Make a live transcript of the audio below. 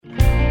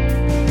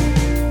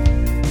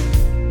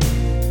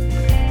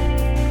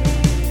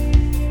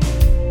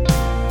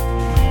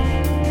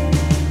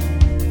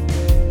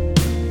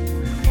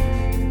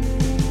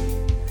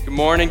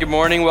morning, good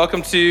morning.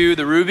 Welcome to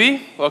the Ruby.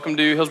 Welcome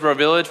to Hillsborough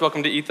Village.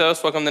 Welcome to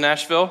Ethos. Welcome to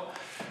Nashville.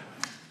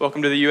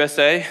 Welcome to the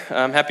USA.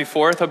 Happy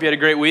 4th. Hope you had a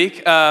great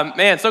week.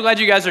 Man, so glad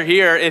you guys are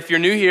here. If you're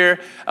new here,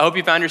 I hope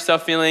you found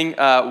yourself feeling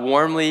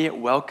warmly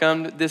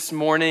welcomed this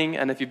morning.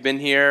 And if you've been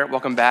here,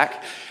 welcome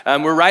back.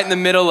 We're right in the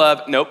middle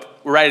of,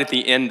 we're right at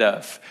the end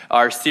of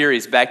our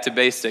series, Back to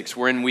Basics.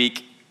 We're in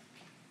week,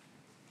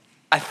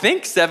 I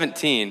think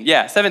 17.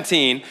 Yeah,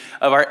 17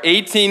 of our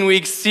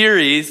 18-week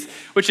series,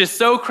 which is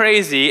so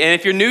crazy. And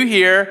if you're new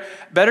here,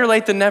 better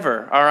late than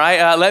never, all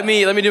right? Let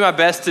me do my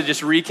best to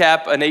just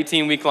recap an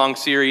 18-week-long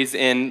series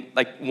in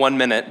like 1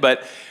 minute.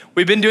 But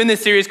we've been doing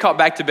this series called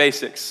Back to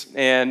Basics.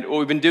 And what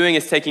we've been doing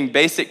is taking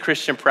basic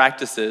Christian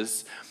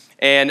practices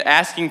and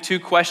asking 2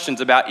 questions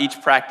about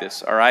each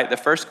practice, all right? The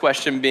first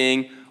question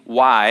being,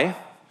 why?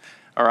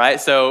 All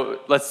right, so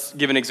let's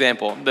give an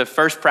example. The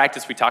first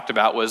practice we talked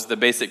about was the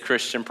basic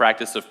Christian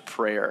practice of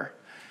prayer,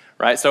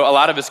 right? So a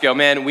lot of us go,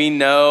 man, we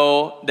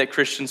know that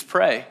Christians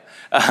pray.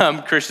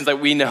 Christians,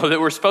 like we know that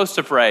we're supposed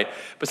to pray.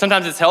 But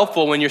sometimes it's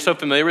helpful when you're so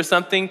familiar with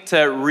something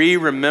to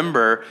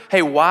remember,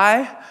 hey,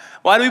 why?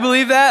 Why do we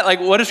believe that? Like,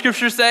 what does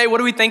Scripture say? What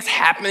do we think's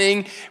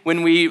happening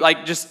when we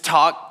like just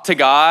talk to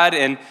God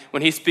and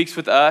when He speaks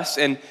with us?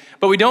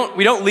 But we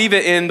don't leave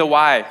it in the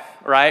why.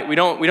 Right? We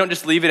don't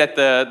just leave it at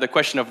the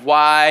question of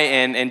why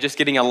and just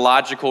getting a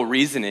logical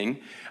reasoning.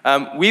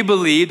 We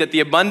believe that the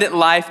abundant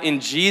life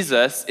in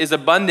Jesus is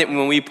abundant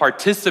when we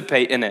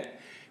participate in it,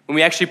 when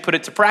we actually put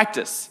it to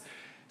practice.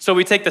 So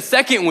we take the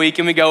second week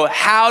and we go,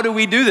 how do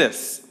we do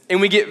this?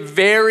 And we get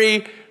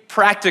very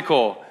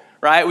practical,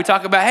 right? We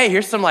talk about, hey,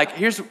 here's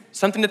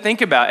something to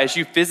think about as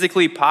you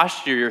physically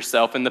posture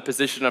yourself in the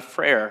position of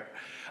prayer.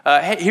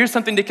 Hey, here's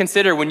something to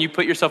consider when you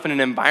put yourself in an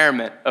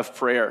environment of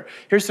prayer.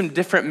 Here's some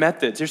different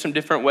methods. Here's some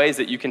different ways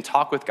that you can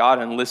talk with God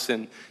and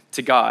listen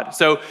to God.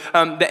 So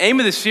the aim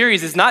of the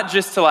series is not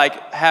just to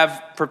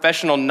have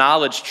professional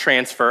knowledge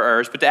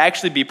transferers, but to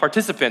actually be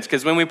participants.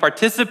 Because when we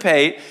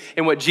participate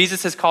in what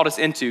Jesus has called us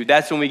into,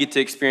 that's when we get to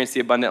experience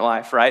the abundant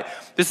life, right?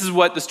 This is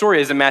what the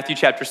story is in Matthew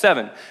chapter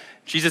 7.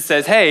 Jesus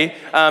says, hey,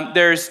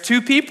 there's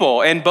 2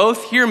 people and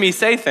both hear me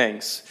say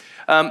things.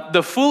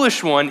 The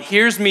foolish one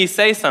hears me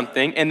say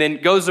something and then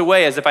goes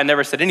away as if I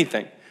never said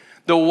anything.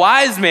 The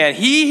wise man,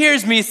 he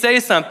hears me say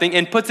something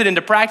and puts it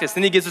into practice,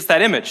 and he gives us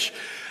that image.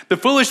 The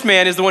foolish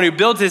man is the one who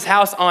builds his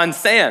house on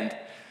sand.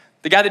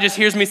 The guy that just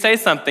hears me say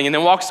something and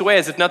then walks away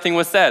as if nothing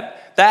was said.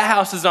 That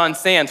house is on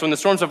sand, so when the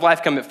storms of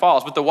life come, it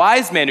falls. But the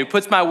wise man who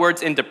puts my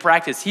words into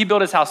practice, he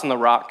built his house on the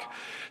rock.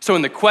 So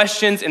when the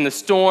questions and the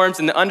storms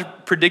and the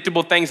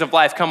unpredictable things of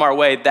life come our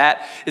way,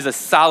 that is a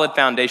solid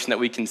foundation that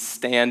we can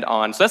stand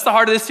on. So that's the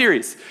heart of this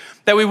series,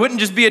 that we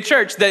wouldn't just be a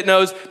church that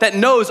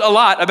knows a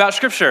lot about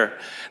Scripture,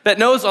 that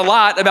knows a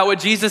lot about what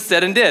Jesus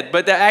said and did,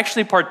 but that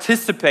actually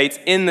participates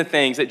in the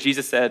things that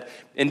Jesus said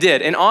and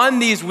did. And on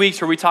these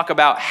weeks where we talk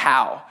about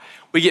how,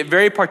 we get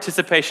very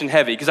participation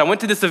heavy, because I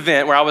went to this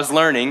event where I was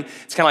learning,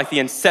 it's kind of like the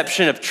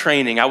inception of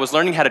training. I was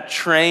learning how to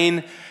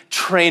train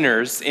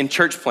trainers in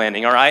church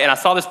planning, all right? And I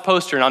saw this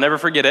poster, and I'll never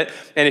forget it.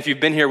 And if you've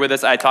been here with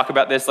us, I talk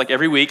about this like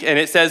every week. And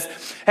it says,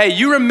 hey,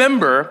 you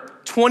remember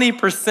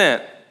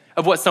 20%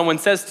 of what someone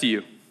says to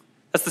you.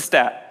 That's the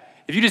stat.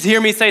 If you just hear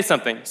me say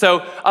something.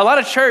 So a lot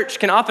of church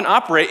can often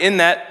operate in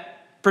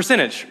that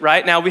percentage,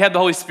 right? Now, we have the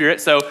Holy Spirit,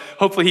 so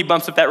hopefully He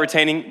bumps up that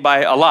retaining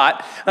by a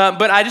lot.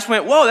 But I just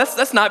went, whoa,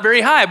 that's not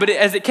very high. But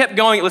as it kept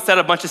going, it listed out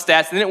a bunch of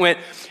stats. And then it went,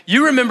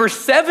 you remember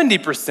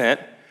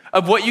 70%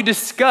 of what you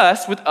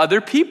discuss with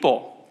other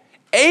people.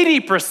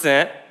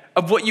 80%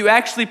 of what you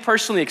actually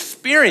personally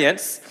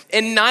experience,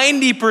 and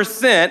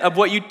 90% of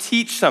what you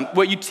teach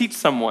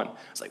someone.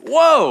 It's like,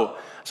 whoa.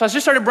 So I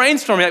just started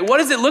brainstorming, like, what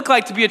does it look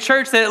like to be a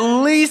church that at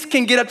least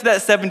can get up to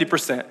that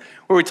 70%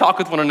 where we talk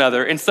with one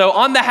another? And so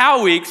on the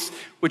How weeks,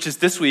 which is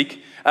this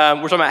week, we're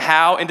talking about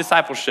how and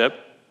discipleship,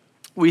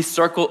 we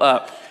circle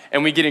up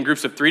and we get in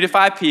groups of 3 to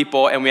 5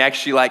 people and we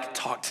actually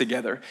talk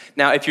together.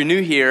 Now, if you're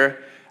new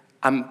here,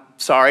 I'm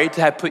sorry to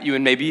have put you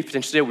in maybe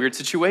potentially a weird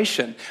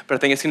situation, but I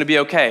think it's gonna be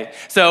okay.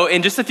 So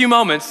in just a few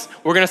moments,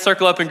 we're gonna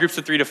circle up in groups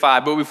of 3 to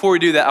 5, but before we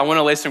do that, I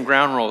wanna lay some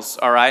ground rules,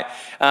 all right?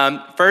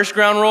 First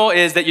ground rule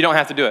is that you don't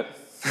have to do it,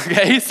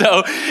 okay?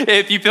 So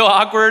if you feel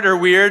awkward or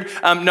weird,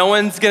 no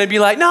one's gonna be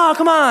like, no,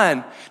 come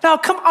on,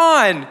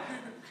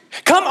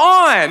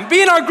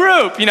 be in our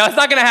group. It's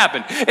not gonna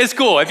happen. It's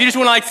cool. If you just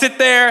wanna sit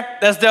there,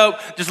 that's dope.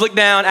 Just look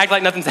down, act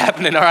like nothing's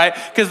happening, all right?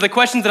 Because the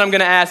questions that I'm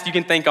gonna ask, you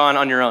can think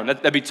on your own.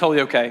 That'd be totally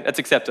okay. That's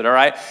accepted, all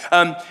right?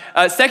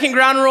 Second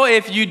ground rule,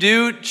 if you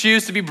do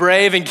choose to be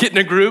brave and get in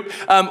a group,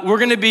 we're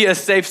gonna be a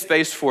safe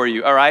space for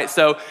you, all right?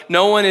 So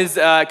no one is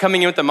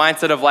coming in with the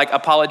mindset of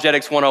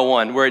Apologetics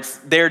 101, where it's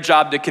their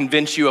job to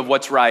convince you of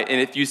what's right, and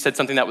if you said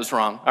something that was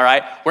wrong, all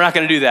right? We're not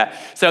gonna do that.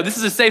 So this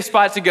is a safe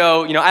spot to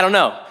go, I don't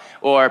know,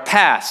 or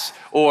pass,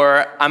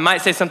 or I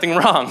might say something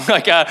wrong.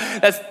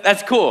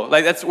 That's cool.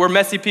 We're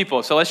messy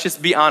people, so let's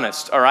just be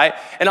honest, all right?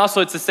 And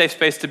also, it's a safe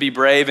space to be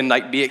brave and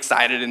be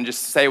excited and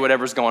just say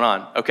whatever's going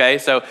on, okay?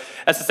 So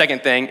that's the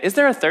second thing. Is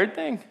there a third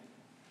thing?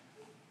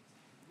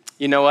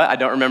 You know what? I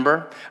don't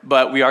remember,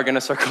 but we are going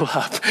to circle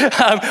up.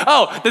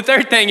 The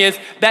third thing is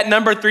that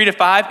number 3 to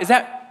 5. Is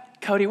that,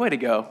 Cody, way to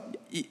go.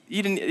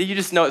 You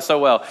just know it so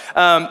well.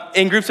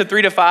 In groups of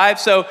 3 to 5.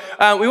 So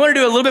we want to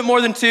do a little bit more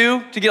than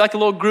 2 to get like a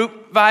little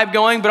group vibe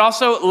going, but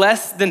also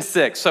less than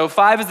 6. So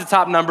 5 is the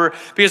top number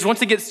because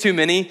once it gets too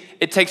many,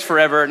 it takes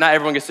forever. Not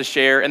everyone gets to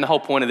share. And the whole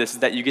point of this is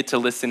that you get to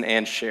listen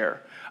and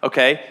share.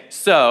 Okay,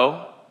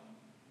 so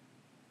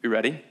you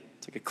ready?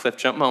 It's like a cliff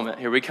jump moment.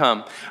 Here we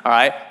come. All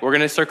right, we're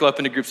gonna circle up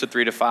into groups of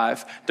 3 to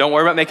 5. Don't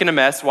worry about making a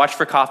mess. Watch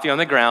for coffee on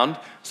the ground.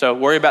 So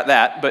worry about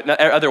that, but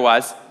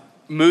otherwise,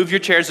 move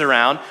your chairs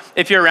around.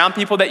 If you're around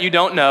people that you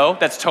don't know,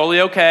 that's totally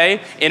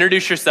okay.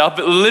 Introduce yourself,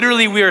 but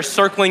literally we are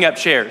circling up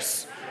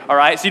chairs. All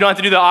right, so you don't have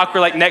to do the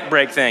awkward like neck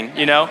break thing,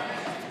 you know?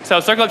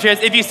 So circle up chairs.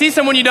 If you see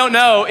someone you don't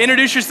know,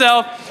 introduce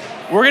yourself.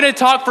 We're gonna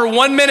talk for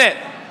 1 minute,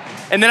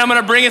 and then I'm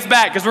gonna bring us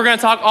back because we're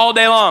gonna talk all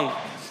day long.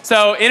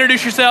 So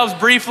introduce yourselves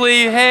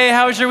briefly. Hey,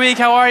 how was your week?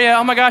 How are you?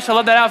 Oh my gosh, I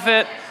love that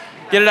outfit.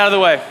 Get it out of the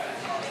way.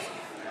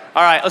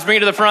 All right, let's bring it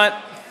to the front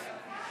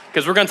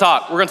because we're gonna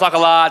talk. We're gonna talk a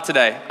lot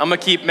today. I'm gonna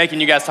keep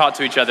making you guys talk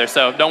to each other,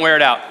 so don't wear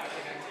it out.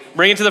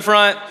 Bring it to the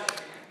front.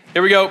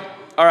 Here we go.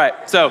 All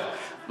right, so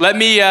let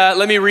me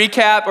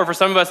recap, or for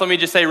some of us, let me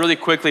just say really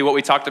quickly what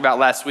we talked about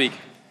last week.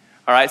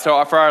 All right,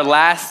 so for our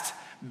last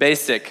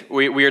basic,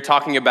 we are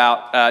talking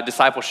about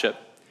discipleship.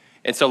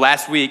 And so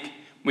last week,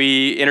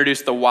 we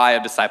introduced the why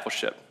of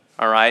discipleship.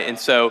 All right, and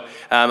so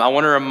I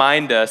want to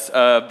remind us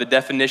of the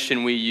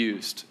definition we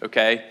used,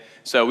 okay?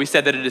 So we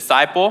said that a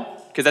disciple,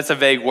 because that's a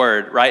vague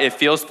word, right? It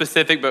feels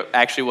specific, but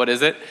actually what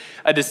is it?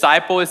 A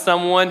disciple is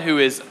someone who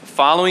is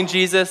following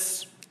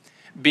Jesus,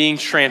 being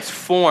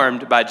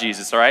transformed by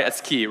Jesus, all right?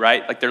 That's key,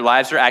 right? Like their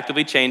lives are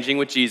actively changing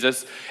with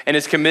Jesus and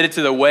is committed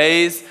to the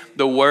ways,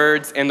 the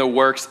words, and the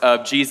works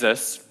of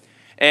Jesus.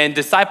 And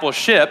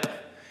discipleship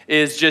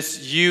is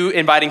just you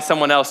inviting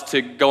someone else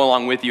to go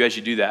along with you as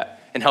you do that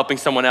and helping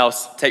someone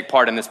else take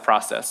part in this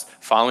process,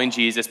 following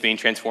Jesus, being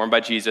transformed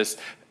by Jesus,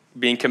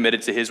 being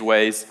committed to his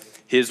ways,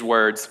 his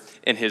words,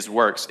 and his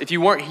works. If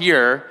you weren't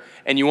here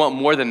and you want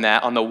more than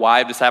that on the why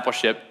of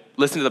discipleship,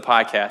 listen to the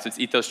podcast. It's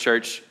Ethos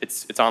Church.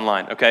 It's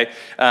online, okay?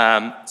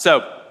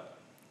 So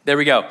there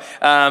we go.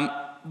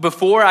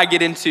 Before I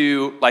get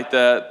into like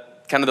the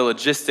kind of the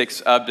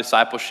logistics of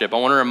discipleship, I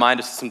want to remind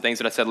us of some things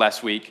that I said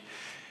last week.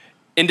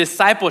 In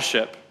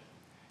discipleship,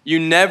 you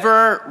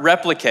never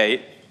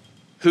replicate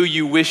who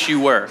you wish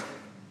you were,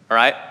 all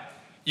right?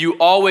 You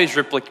always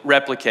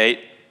replicate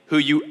who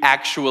you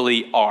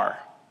actually are,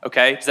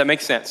 okay? Does that make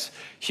sense?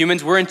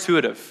 Humans, we're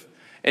intuitive.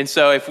 And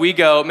so if we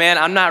go, man,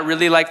 I'm not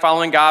really like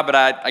following God, but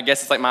I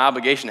guess it's like my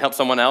obligation to help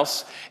someone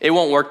else, it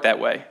won't work that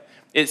way.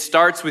 It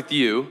starts with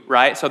you,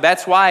 right? So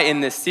that's why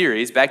in this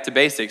series, Back to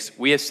Basics,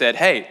 we have said,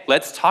 hey,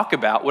 let's talk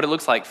about what it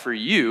looks like for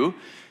you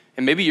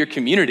and maybe your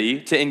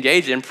community to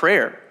engage in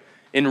prayer,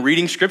 in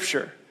reading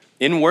scripture,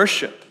 in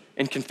worship,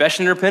 in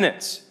confession and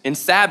repentance, in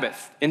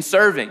Sabbath, in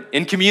serving,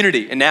 in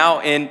community, and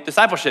now in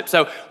discipleship.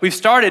 So we've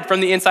started from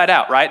the inside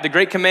out, right? The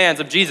great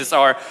commands of Jesus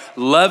are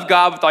love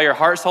God with all your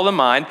heart, soul, and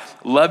mind,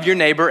 love your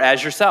neighbor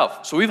as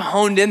yourself. So we've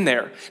honed in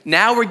there.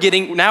 Now we're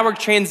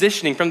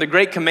transitioning from the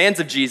great commands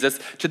of Jesus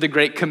to the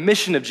great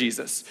commission of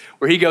Jesus,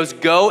 where he goes,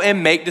 go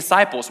and make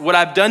disciples. What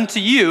I've done to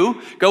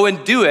you, go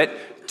and do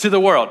it to the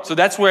world. So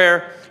that's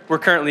where we're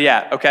currently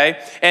at,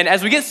 okay? And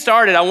as we get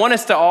started, I want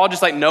us to all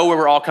just like know where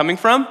we're all coming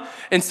from.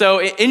 And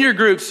so in your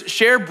groups,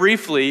 share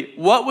briefly,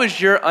 what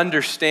was your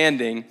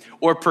understanding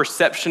or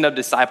perception of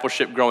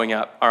discipleship growing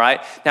up, all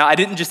right? Now, I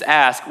didn't just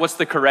ask, what's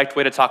the correct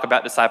way to talk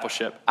about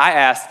discipleship? I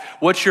asked,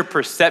 what's your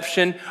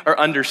perception or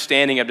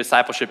understanding of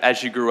discipleship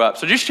as you grew up?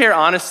 So just share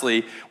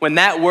honestly, when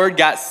that word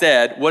got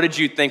said, what did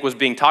you think was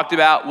being talked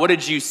about? What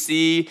did you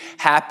see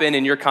happen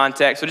in your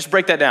context? So just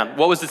break that down.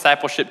 What was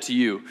discipleship to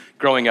you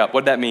growing up?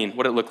 What did that mean?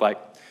 What did it look like?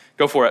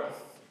 Go for it.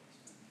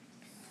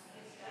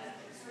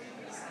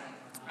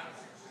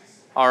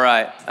 All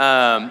right.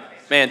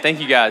 Man, thank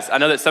you guys. I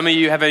know that some of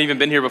you haven't even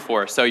been here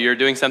before, so you're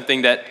doing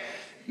something that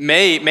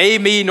may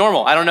be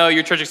normal. I don't know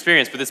your church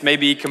experience, but this may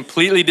be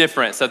completely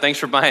different. So thanks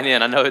for buying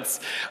in. I know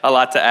it's a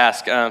lot to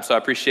ask, so I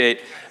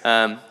appreciate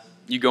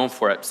you going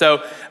for it.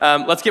 So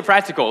let's get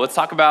practical. Let's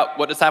talk about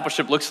what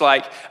discipleship looks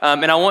like.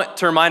 And I want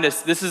to remind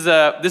us, this is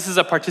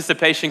a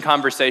participation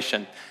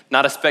conversation,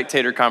 not a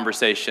spectator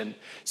conversation.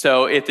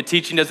 So if the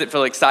teaching doesn't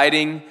feel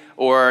exciting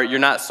or you're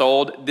not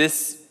sold,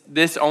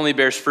 this only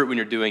bears fruit when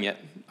you're doing it,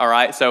 all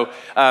right? So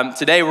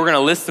today we're gonna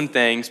list some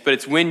things, but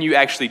it's when you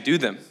actually do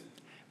them.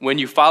 When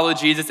you follow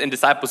Jesus and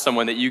disciple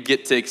someone that you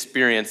get to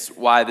experience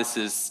why this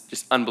is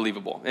just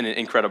unbelievable and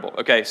incredible.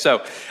 Okay,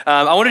 so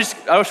I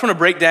just want to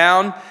break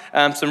down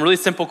some really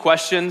simple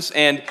questions.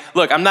 And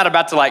look, I'm not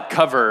about to like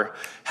cover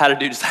how to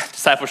do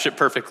discipleship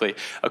perfectly.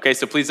 Okay,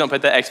 so please don't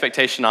put that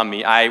expectation on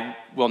me. I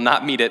will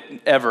not meet it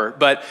ever.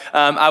 But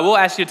I will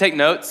ask you to take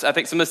notes. I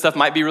think some of this stuff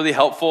might be really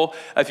helpful.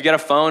 If you got a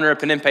phone or a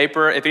pen and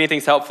paper, if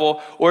anything's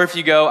helpful, or if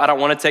you go, I don't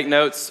want to take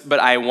notes, but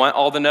I want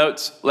all the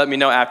notes, let me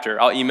know after.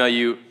 I'll email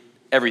you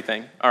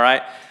everything, all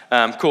right?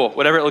 Cool,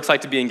 whatever it looks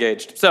like to be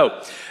engaged. So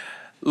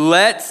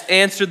let's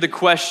answer the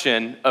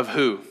question of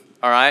who,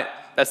 all right?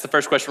 That's the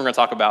first question we're gonna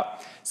talk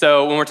about.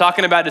 So when we're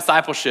talking about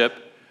discipleship,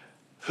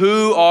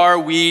 who are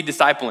we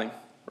discipling,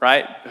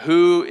 right?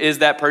 Who is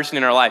that person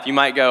in our life? You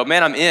might go,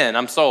 man,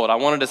 I'm sold. I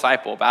want to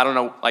disciple, but I don't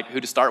know like who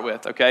to start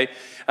with, okay?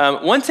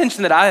 One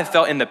tension that I have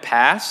felt in the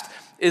past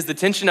is the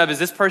tension of, is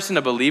this person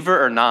a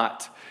believer or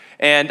not?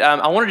 And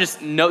I want to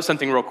just note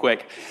something real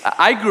quick.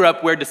 I grew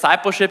up where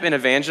discipleship and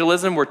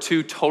evangelism were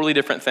two totally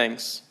different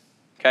things,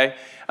 okay?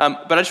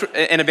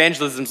 And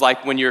evangelism is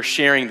like when you're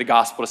sharing the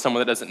gospel to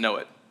someone that doesn't know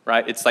it,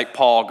 right? It's like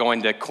Paul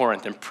going to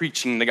Corinth and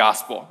preaching the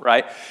gospel,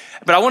 right?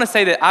 But I want to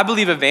say that I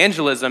believe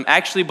evangelism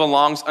actually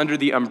belongs under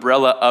the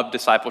umbrella of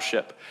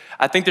discipleship.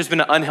 I think there's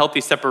been an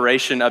unhealthy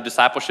separation of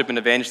discipleship and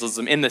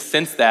evangelism in the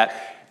sense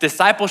that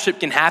discipleship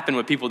can happen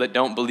with people that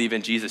don't believe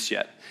in Jesus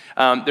yet.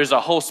 There's a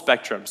whole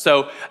spectrum.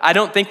 So I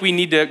don't think we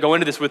need to go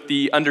into this with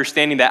the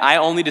understanding that I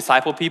only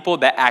disciple people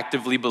that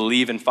actively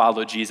believe and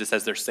follow Jesus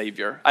as their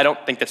Savior. I don't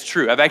think that's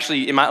true. I've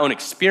actually, in my own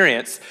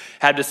experience,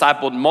 had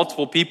discipled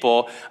multiple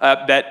people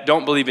that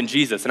don't believe in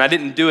Jesus. And I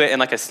didn't do it in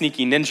like a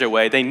sneaky ninja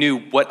way. They knew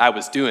what I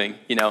was doing,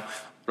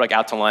 like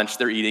out to lunch,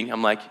 they're eating.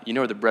 I'm like, you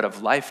know where the bread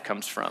of life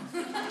comes from.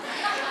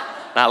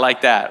 Not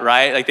like that,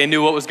 right? Like they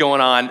knew what was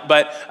going on.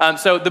 But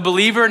so the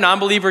believer,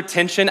 non-believer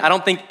tension, I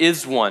don't think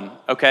is one,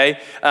 okay?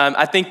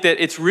 I think that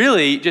it's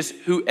really just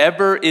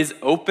whoever is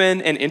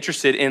open and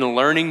interested in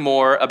learning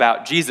more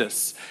about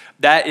Jesus.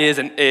 That is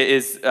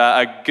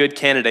a good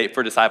candidate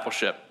for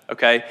discipleship,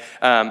 okay?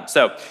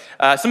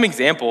 Some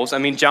examples,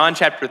 John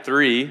chapter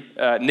 3,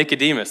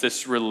 Nicodemus,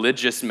 this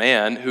religious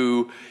man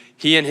who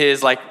he and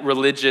his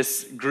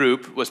religious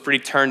group was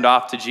pretty turned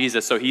off to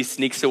Jesus, so he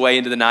sneaks away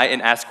into the night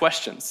and asks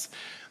questions.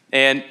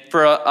 And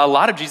for a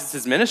lot of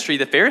Jesus' ministry,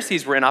 the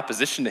Pharisees were in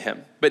opposition to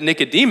him. But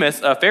Nicodemus,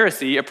 a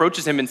Pharisee,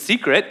 approaches him in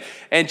secret,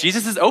 and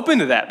Jesus is open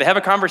to that. They have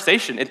a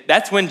conversation.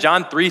 That's when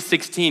John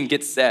 3:16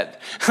 gets said,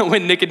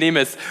 when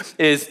Nicodemus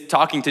is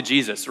talking to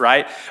Jesus,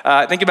 right?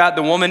 Think about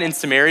the woman in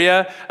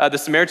Samaria, the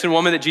Samaritan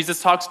woman that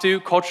Jesus talks to.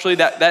 Culturally,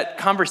 that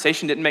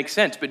conversation didn't make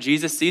sense, but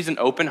Jesus sees an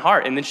open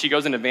heart, and then she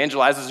goes and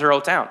evangelizes her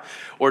whole town,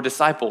 or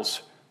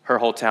disciples her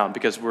whole town,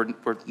 because we're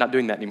not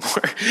doing that anymore.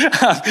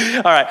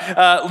 All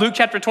right, Luke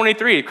chapter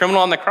 23,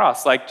 criminal on the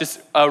cross, just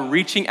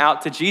reaching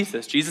out to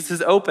Jesus. Jesus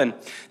is open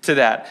to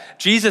that.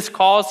 Jesus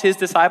calls his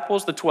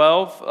disciples, the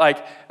 12,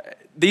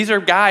 these are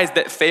guys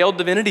that failed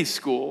divinity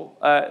school.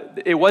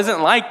 It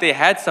wasn't like they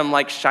had some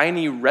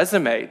shiny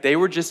resume. They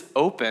were just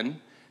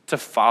open to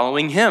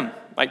following him,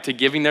 to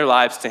giving their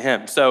lives to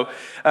him. So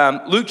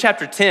Luke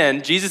chapter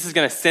 10, Jesus is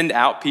gonna send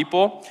out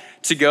people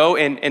to go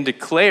and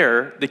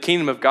declare the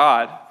kingdom of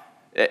God.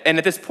 And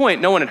at this point,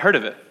 no one had heard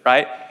of it,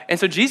 right? And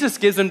so Jesus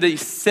gives them the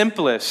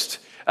simplest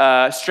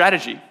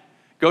strategy.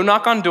 Go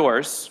knock on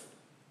doors,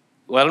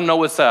 let them know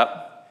what's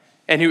up,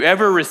 and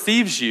whoever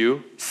receives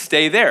you,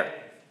 stay there.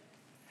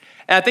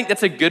 And I think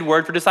that's a good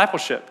word for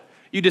discipleship.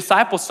 You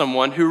disciple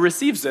someone who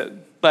receives it,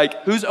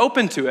 who's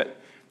open to it.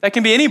 That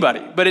can be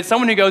anybody, but it's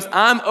someone who goes,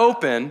 I'm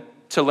open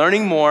to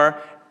learning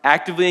more,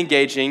 actively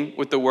engaging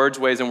with the words,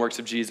 ways, and works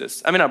of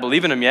Jesus. I may not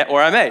believe in him yet,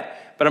 or I may,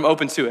 but I'm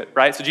open to it,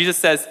 right? So Jesus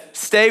says,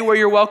 stay where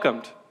you're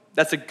welcomed.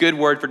 That's a good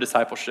word for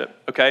discipleship,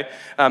 okay?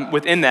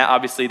 Within that,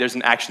 obviously, there's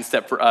an action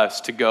step for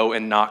us to go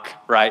and knock,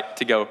 right?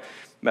 To go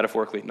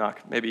metaphorically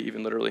knock, maybe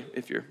even literally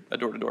if you're a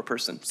door-to-door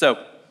person. So,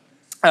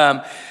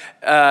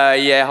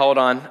 hold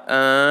on.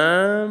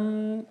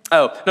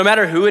 No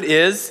matter who it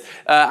is,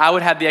 I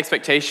would have the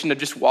expectation of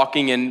just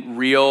walking in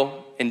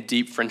real and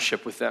deep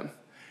friendship with them.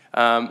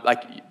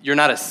 You're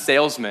not a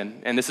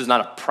salesman, and this is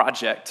not a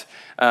project.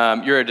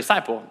 You're a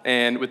disciple,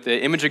 and with the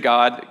image of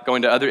God,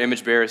 going to other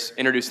image bearers,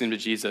 introducing them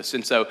to Jesus.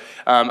 And so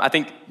I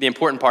think the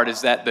important part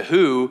is that the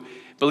who,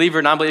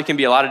 believer, non-believer, can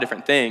be a lot of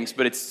different things,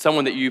 but it's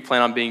someone that you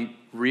plan on being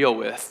real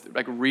with,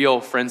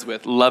 real friends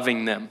with,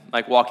 loving them,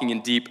 walking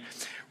in deep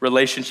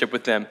relationship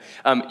with them.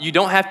 You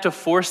don't have to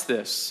force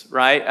this,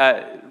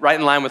 right? Right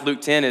in line with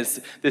Luke 10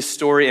 is this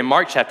story in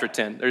Mark chapter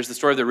 10. There's the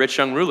story of the rich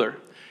young ruler.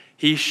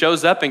 He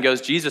shows up and goes,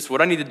 Jesus, what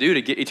do I need to do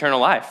to get eternal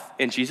life?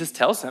 And Jesus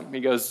tells him, he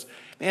goes,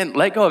 man,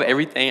 let go of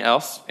everything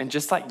else and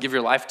just give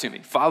your life to me.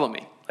 Follow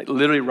me.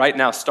 Literally right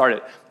now, start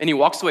it. And he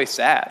walks away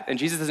sad. And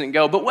Jesus doesn't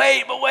go, but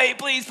wait,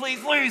 please.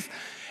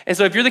 And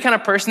so if you're the kind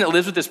of person that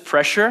lives with this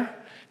pressure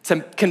to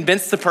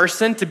convince the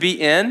person to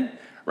be in,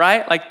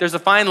 right? There's a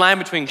fine line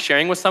between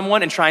sharing with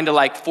someone and trying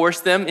to force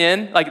them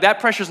in.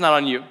 That pressure's not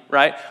on you,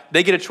 right?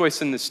 They get a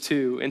choice in this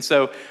too. And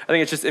so I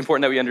think it's just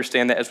important that we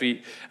understand that as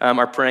we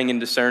are praying and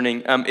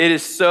discerning. It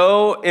is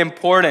so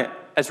important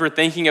as we're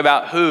thinking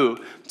about who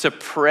to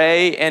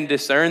pray and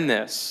discern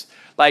this.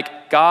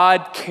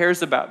 God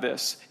cares about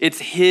this. It's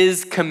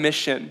his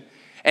commission,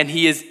 and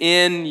he is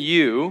in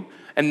you.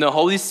 And the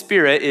Holy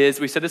Spirit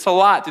is, we said this a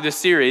lot through this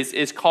series,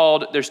 is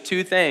called, there's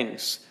two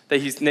things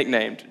that he's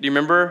nicknamed. Do you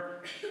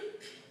remember?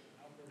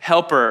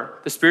 Helper,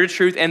 the Spirit of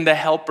truth and the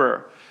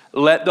helper.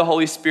 Let the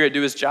Holy Spirit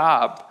do his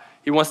job.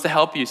 He wants to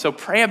help you. So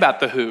pray about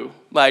the who.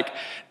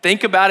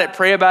 Think about it,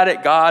 pray about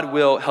it. God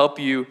will help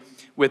you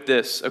with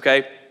this,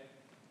 okay?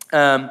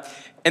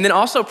 And then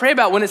also pray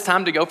about when it's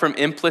time to go from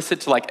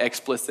implicit to like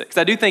explicit. Because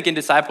I do think in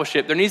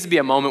discipleship, there needs to be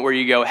a moment where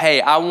you go, hey,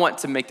 I want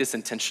to make this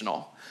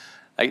intentional.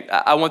 Like,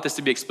 I want this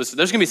to be explicit.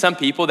 There's gonna be some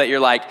people that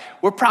you're like,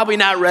 we're probably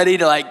not ready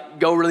to like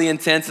go really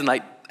intense and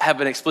like have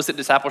an explicit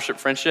discipleship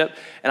friendship.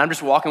 And I'm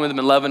just walking with them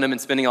and loving them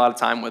and spending a lot of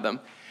time with them.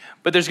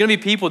 But there's gonna be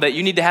people that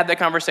you need to have that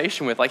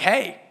conversation with. Like,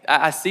 hey,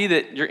 I see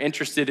that you're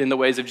interested in the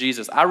ways of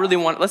Jesus. I really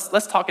want,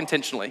 let's talk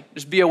intentionally.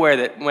 Just be aware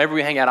that whenever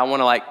we hang out, I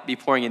wanna like be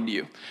pouring into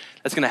you.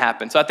 That's gonna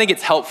happen. So I think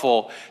it's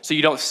helpful so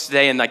you don't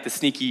stay in like the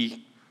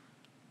sneaky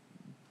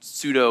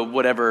pseudo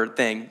whatever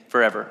thing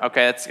forever.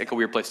 Okay, that's like a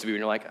weird place to be when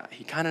you're like,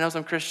 he kind of knows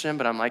I'm Christian,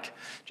 but I'm like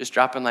just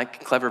dropping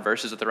like clever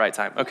verses at the right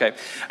time. Okay,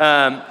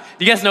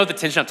 do you guys know what the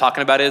tension I'm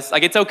talking about is?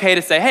 Like, it's okay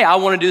to say, hey, I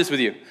want to do this with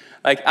you.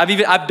 Like,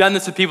 I've done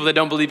this with people that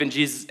don't believe in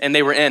Jesus and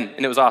they were in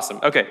and it was awesome.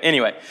 Okay,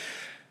 anyway.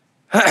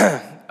 I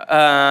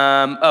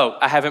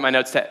have in my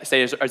notes to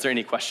say, is there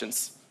any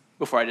questions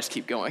before I just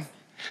keep going?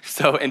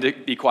 So, and to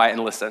be quiet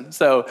and listen.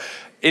 So,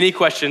 any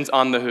questions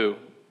on the who?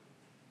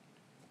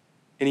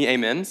 Any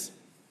amens?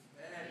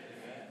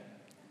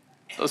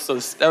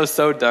 That was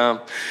so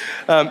dumb.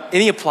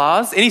 Any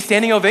applause? Any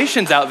standing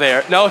ovations out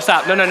there? No,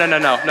 stop. No.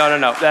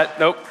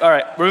 Nope. All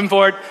right, moving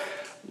forward.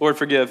 Lord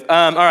forgive.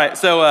 All right,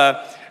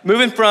 so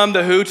moving from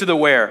the who to the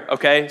where,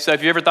 okay? So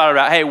if you ever thought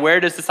about, hey, where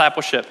does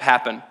discipleship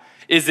happen?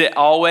 Is it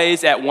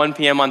always at 1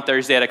 p.m. on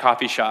Thursday at a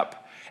coffee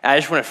shop? And I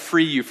just want to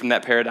free you from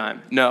that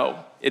paradigm.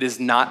 No. It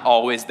is not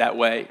always that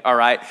way, all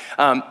right?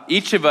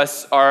 Each of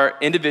us are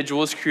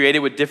individuals created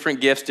with different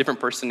gifts, different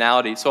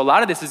personalities. So a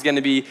lot of this is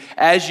gonna be,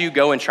 as you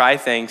go and try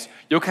things,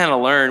 you'll kind of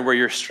learn where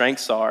your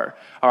strengths are,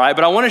 all right?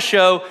 But I wanna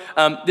show,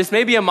 this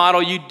may be a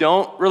model you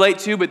don't relate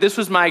to, but this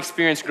was my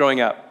experience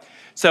growing up.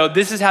 So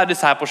this is how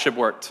discipleship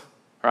worked,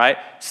 all right?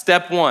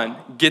 Step one,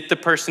 get the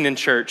person in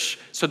church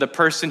so the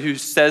person who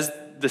says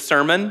the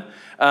sermon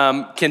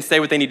can say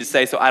what they need to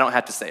say so I don't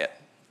have to say it.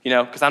 You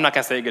know, because I'm not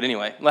gonna say it good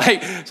anyway.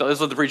 Like, so let's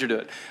let the preacher do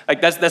it.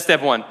 Like, that's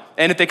step one.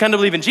 And if they come to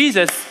believe in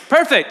Jesus,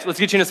 perfect, let's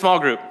get you in a small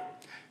group,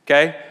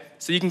 okay?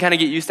 So you can kind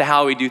of get used to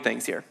how we do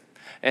things here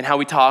and how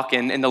we talk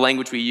and the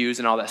language we use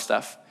and all that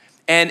stuff.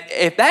 And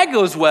if that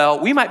goes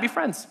well, we might be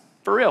friends,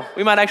 for real.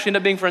 We might actually end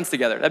up being friends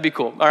together. That'd be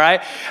cool, all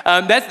right?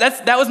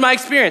 That was my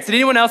experience. Did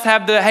anyone else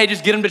have the, hey,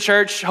 just get them to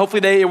church,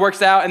 hopefully it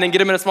works out, and then get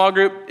them in a small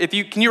group?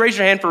 Can you raise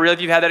your hand for real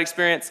if you've had that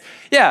experience?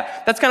 Yeah,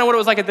 that's kind of what it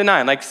was like at the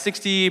 9, like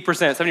 60%,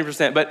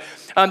 70%. But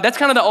that's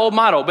kind of the old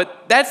model.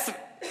 But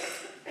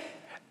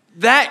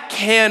that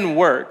can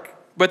work,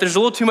 but there's a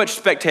little too much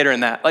spectator in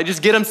that. Like,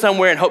 just get them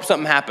somewhere and hope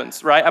something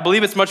happens, right? I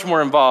believe it's much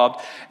more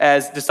involved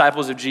as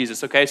disciples of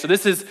Jesus, okay? So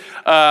this is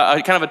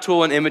kind of a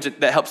tool and image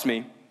that helps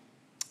me.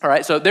 All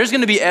right, so there's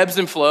gonna be ebbs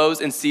and flows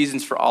and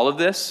seasons for all of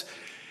this.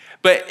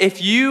 But if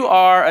you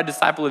are a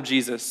disciple of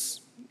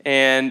Jesus,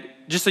 and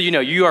just so you know,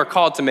 you are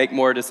called to make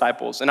more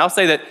disciples. And I'll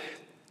say that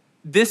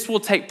this will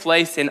take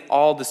place in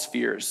all the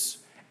spheres,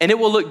 and it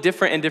will look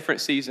different in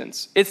different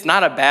seasons. It's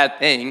not a bad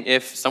thing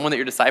if someone that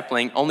you're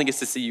discipling only gets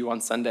to see you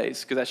on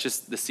Sundays, because that's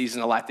just the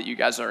season of life that you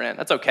guys are in.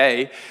 That's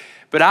okay.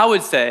 But I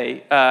would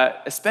say,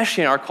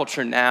 especially in our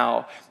culture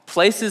now,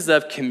 places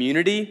of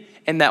community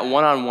and that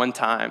one-on-one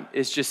time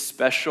is just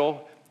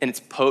special, and it's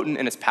potent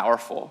and it's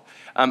powerful.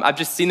 I've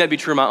just seen that be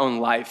true in my own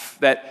life,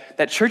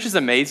 that church is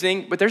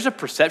amazing, but there's a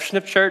perception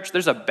of church,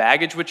 there's a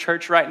baggage with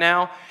church right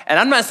now. And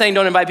I'm not saying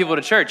don't invite people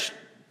to church.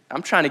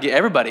 I'm trying to get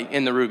everybody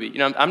in the Ruby. You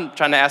know, I'm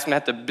trying to ask them to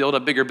have to build a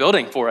bigger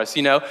building for us,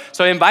 you know?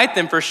 So invite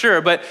them for sure,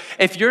 but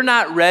if you're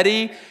not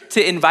ready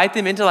to invite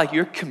them into like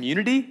your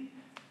community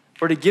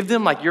or to give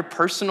them like your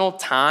personal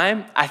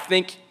time, I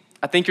think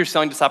you're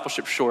selling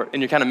discipleship short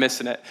and you're kind of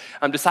missing it.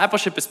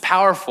 Discipleship is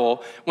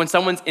powerful when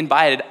someone's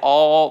invited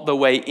all the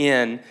way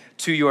in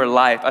to your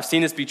life. I've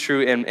seen this be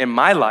true in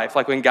my life,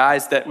 like when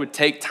guys that would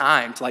take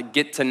time to like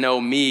get to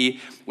know me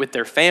with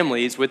their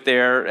families,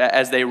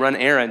 as they run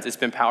errands, it's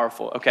been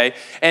powerful, okay?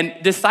 And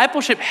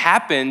discipleship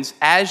happens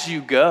as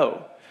you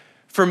go.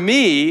 For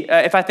me,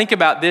 if I think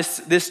about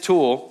this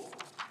tool,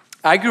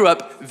 I grew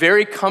up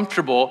very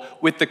comfortable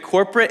with the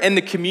corporate and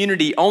the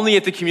community only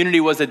if the community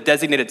was a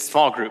designated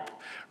small group.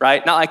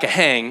 Right? Not like a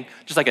hang,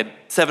 just like a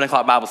 7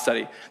 o'clock Bible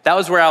study. That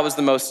was where I was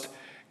the most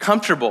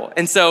comfortable.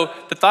 And so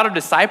the thought of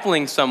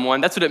discipling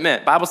someone, that's what it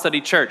meant, Bible study,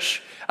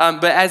 church.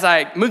 But as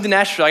I moved to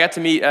Nashville, I got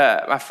to meet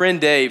my friend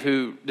Dave,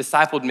 who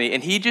discipled me,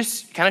 and he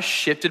just kind of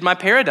shifted my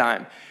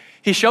paradigm.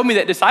 He showed me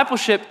that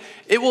discipleship,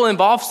 it will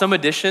involve some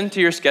addition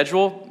to your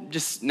schedule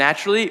just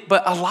naturally,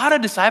 but a lot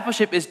of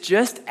discipleship is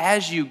just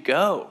as you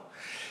go.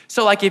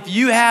 So like if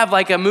you have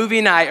like a movie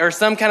night or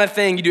some kind of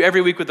thing you do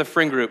every week with a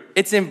friend group,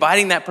 it's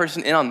inviting that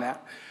person in on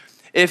that.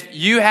 If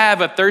you have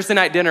a Thursday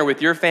night dinner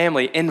with your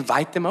family,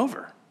 invite them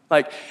over.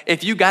 Like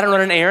if you gotta run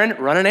an errand,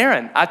 run an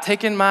errand. I've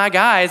taken my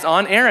guys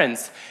on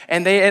errands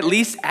and they at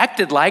least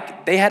acted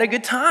like they had a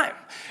good time.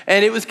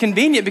 And it was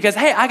convenient because,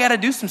 hey, I gotta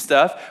do some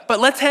stuff,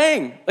 but let's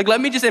hang. Like let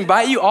me just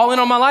invite you all in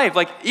on my life.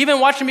 Like even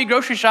watching me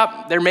grocery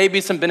shop, there may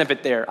be some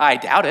benefit there. I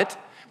doubt it,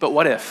 but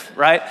what if,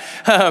 right?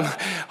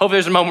 Hopefully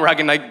there's a moment where I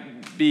can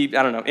like be,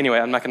 I don't know. Anyway,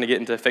 I'm not going to get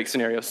into fake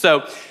scenarios.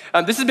 So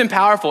this has been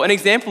powerful. An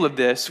example of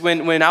this,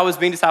 when I was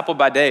being discipled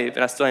by Dave,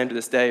 and I still am to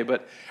this day,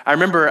 but I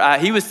remember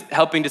he was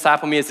helping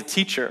disciple me as a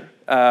teacher,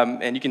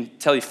 and you can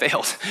tell he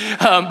failed,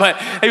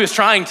 but he was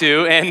trying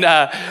to, and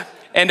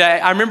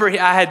I remember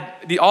I had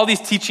all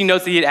these teaching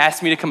notes that he had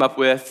asked me to come up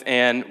with,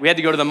 and we had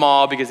to go to the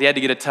mall because he had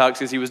to get a tux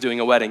because he was doing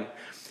a wedding.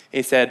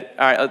 He said,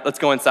 all right, let's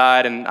go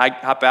inside, and I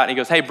hop out, and he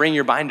goes, hey, bring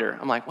your binder.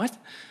 I'm like, what?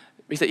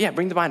 He said, yeah,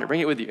 bring the binder, bring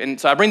it with you. And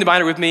so I bring the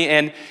binder with me,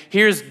 and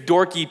here's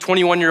dorky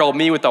 21-year-old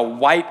me with a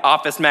white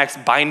Office Max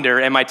binder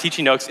and my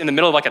teaching notes in the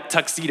middle of like a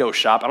tuxedo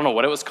shop. I don't know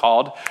what it was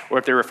called or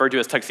if they're referred to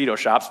as tuxedo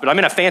shops, but I'm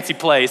in a fancy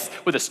place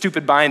with a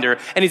stupid binder,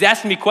 and he's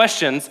asking me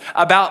questions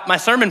about my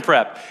sermon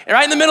prep, and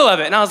right in the middle of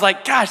it. And I was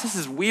like, gosh, this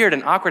is weird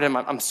and awkward, and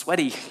I'm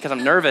sweaty because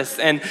I'm nervous,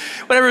 and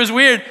whatever, it was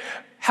weird.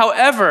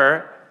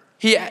 However,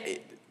 he,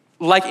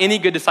 like any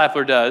good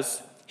discipler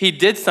does, he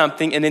did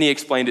something, and then he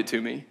explained it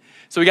to me.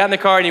 So we got in the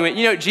car and he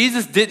went,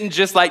 Jesus didn't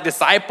just like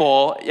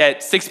disciple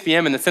at 6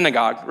 p.m. in the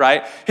synagogue,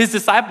 right? His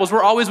disciples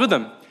were always with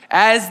him.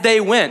 As they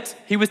went,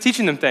 he was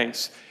teaching them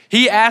things.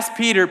 He asked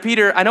Peter,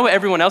 I know what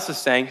everyone else is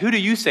saying. Who do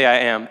you say I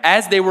am?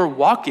 As they were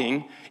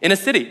walking in a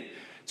city.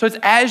 So it's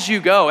as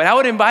you go. And I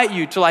would invite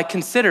you to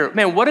consider,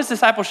 man, what does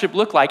discipleship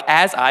look like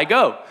as I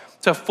go?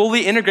 To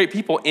fully integrate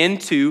people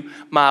into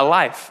my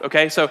life,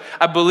 okay? So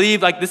I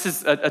believe this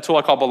is a tool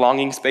I call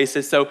belonging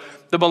spaces. So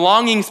the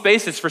belonging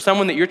spaces for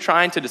someone that you're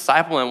trying to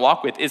disciple and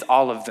walk with is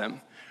all of them,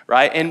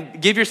 right?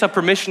 And give yourself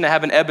permission to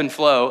have an ebb and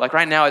flow. Like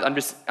right now,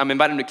 I'm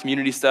invited to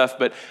community stuff,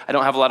 but I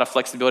don't have a lot of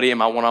flexibility in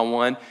my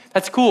one-on-one.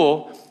 That's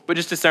cool, but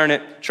just discern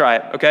it, try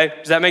it, okay?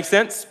 Does that make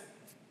sense?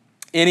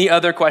 Any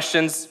other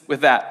questions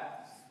with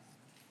that?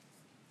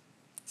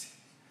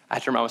 I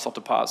have to remind myself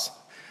to pause.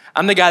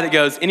 I'm the guy that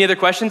goes, any other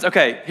questions?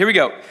 Okay, here we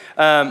go.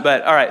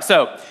 But all right,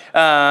 so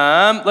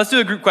let's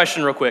do a group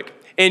question real quick.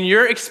 In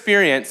your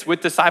experience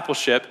with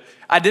discipleship,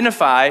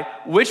 identify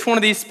which one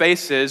of these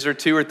spaces, or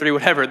two or three,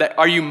 whatever, that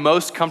are you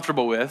most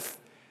comfortable with,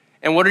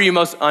 and what are you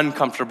most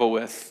uncomfortable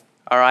with,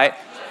 all right?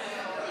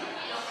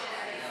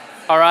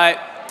 All right,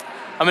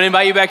 I'm gonna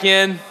invite you back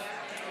in.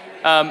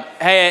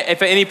 Hey,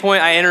 if at any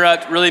point I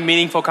interrupt really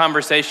meaningful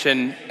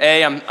conversation,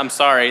 A, I'm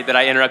sorry that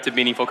I interrupted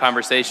meaningful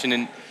conversation,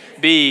 and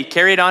B,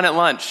 carry it on at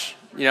lunch.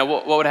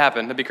 What would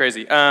happen? That'd be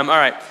crazy. All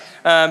right.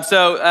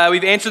 So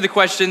we've answered the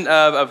question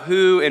of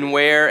who and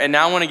where, and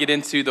now I want to get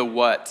into the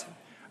what.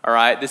 All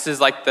right. This is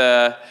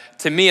to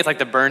me, it's like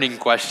the burning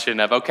question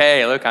of,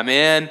 okay, look, I'm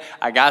in.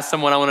 I got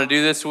someone I want to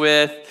do this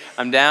with.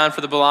 I'm down for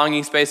the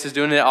belonging spaces,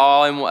 doing it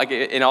all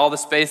in all the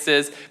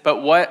spaces.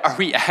 But what are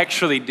we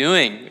actually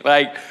doing?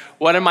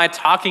 What am I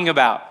talking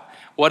about?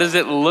 What does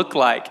it look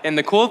like? And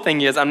the cool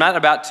thing is, I'm not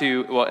about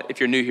to, well, if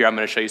you're new here, I'm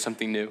going to show you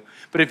something new.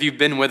 But if you've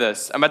been with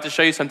us, I'm about to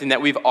show you something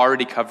that we've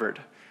already covered,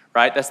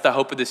 right? That's the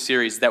hope of this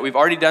series, that we've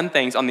already done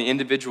things on the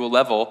individual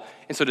level,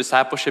 and so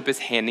discipleship is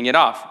handing it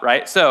off,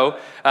 right? So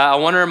I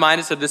want to remind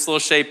us of this little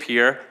shape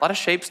here. A lot of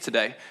shapes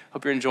today.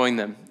 Hope you're enjoying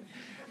them.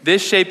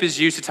 This shape is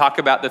used to talk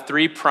about the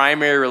three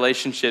primary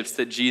relationships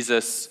that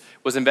Jesus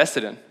was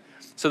invested in.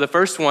 So the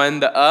first one,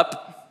 the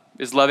up,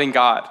 is loving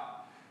God.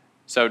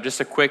 So just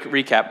a quick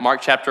recap,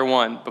 Mark chapter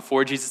 1,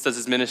 before Jesus does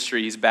his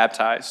ministry, he's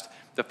baptized.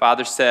 The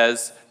Father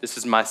says, this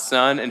is my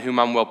Son in whom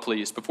I'm well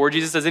pleased. Before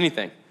Jesus does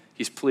anything,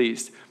 he's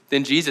pleased.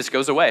 Then Jesus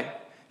goes away.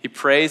 He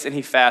prays and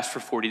he fasts for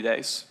 40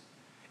 days.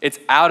 It's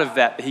out of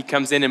that he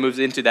comes in and moves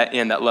into that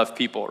end, that love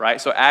people, right?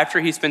 So after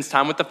he spends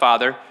time with the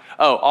Father,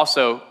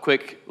 also,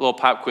 quick little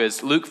pop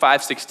quiz, Luke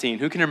 5:16.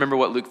 Who can remember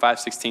what Luke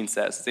 5:16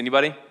 says?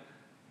 Anybody?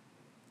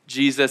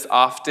 Jesus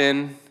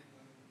often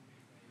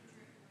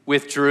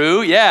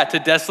withdrew,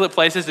 to desolate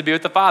places to be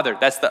with the Father.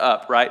 That's the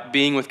up, right?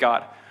 Being with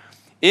God.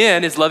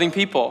 In is loving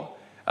people.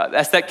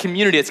 That's that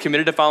community that's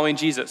committed to following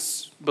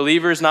Jesus.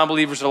 Believers,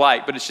 non-believers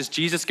alike, but it's just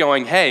Jesus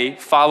going, hey,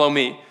 follow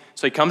me.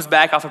 So he comes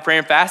back off of prayer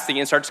and fasting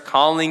and starts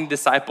calling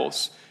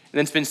disciples, and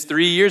then spends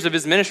 3 years of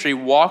his ministry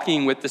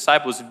walking with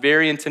disciples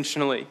very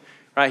intentionally,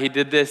 right? He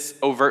did this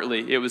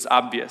overtly. It was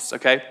obvious,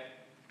 okay?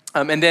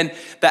 And then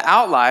the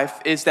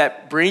outlife is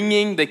that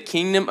bringing the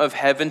kingdom of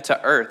heaven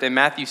to earth. In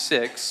Matthew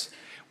 6,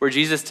 where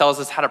Jesus tells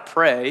us how to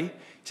pray, he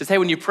says, hey,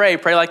 when you pray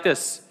like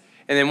this.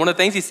 And then one of the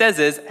things he says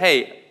is,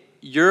 hey,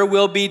 your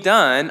will be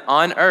done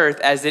on earth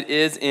as it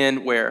is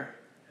in where?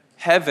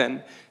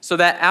 Heaven. So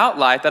that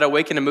outlife, that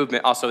awaken a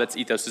movement, also that's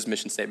Ethos'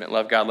 mission statement,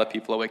 love God, love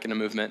people, awaken a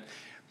movement.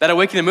 That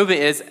awaken a movement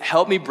is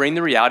help me bring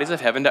the realities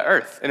of heaven to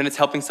earth. And then it's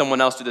helping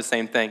someone else do the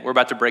same thing. We're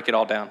about to break it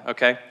all down,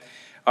 okay?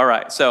 All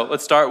right, so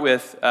let's start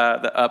with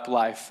the up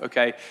life,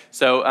 okay?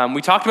 So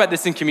we talked about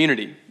this in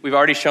community. We've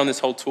already shown this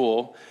whole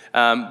tool,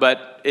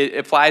 but it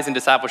applies in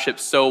discipleship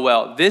so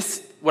well.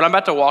 This, what I'm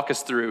about to walk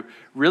us through,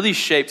 really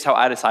shapes how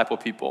I disciple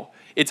people.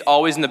 It's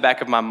always in the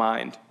back of my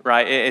mind,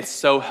 right? It's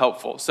so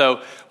helpful.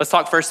 So let's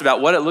talk first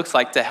about what it looks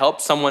like to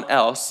help someone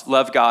else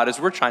love God as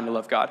we're trying to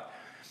love God.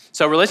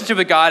 So relationship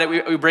with God,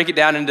 we break it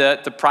down into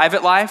the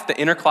private life, the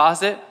inner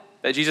closet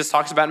that Jesus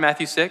talks about in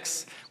Matthew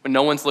 6, when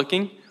no one's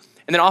looking.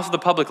 And And then also the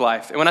public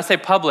life. And when I say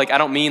public, I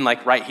don't mean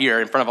like right here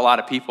in front of a lot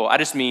of people. I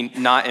just mean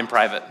not in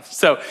private.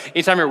 So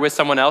anytime you're with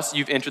someone else,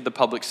 you've entered the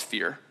public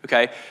sphere,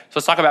 okay? So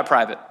let's talk about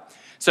private.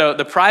 So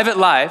the private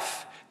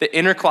life, the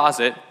inner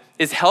closet,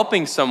 is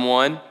helping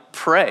someone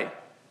pray.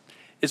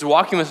 It's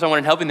walking with someone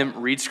and helping them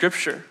read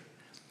scripture.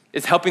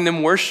 It's helping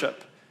them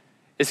worship.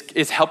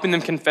 It's helping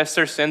them confess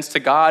their sins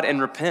to God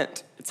and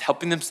repent. It's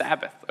helping them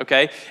Sabbath,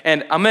 okay?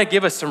 And I'm gonna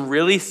give us some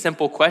really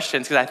simple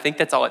questions because I think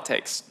that's all it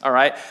takes, all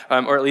right?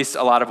 Or at least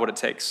a lot of what it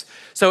takes.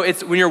 So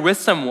it's when you're with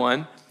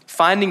someone,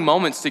 finding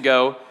moments to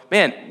go,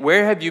 man,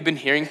 where have you been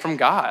hearing from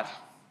God?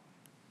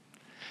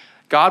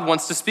 God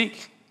wants to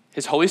speak.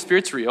 His Holy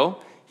Spirit's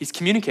real. He's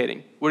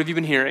communicating. What have you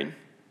been hearing?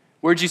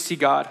 Where'd you see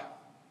God?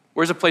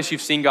 Where's a place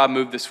you've seen God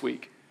move this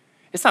week?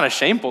 It's not a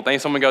shameful thing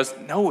if someone goes,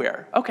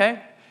 nowhere.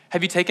 Okay.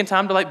 Have you taken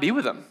time to be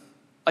with him?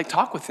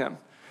 Talk with him.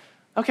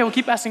 Okay, well,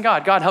 keep asking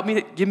God. God, help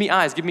me, give me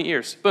eyes, give me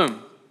ears.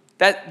 Boom.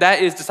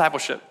 That is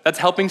discipleship. That's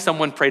helping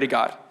someone pray to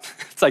God.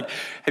 It's like,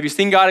 have you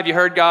seen God? Have you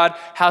heard God?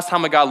 How's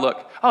time with God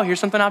look? Oh,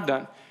 here's something I've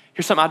done.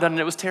 Here's something I've done and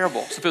it was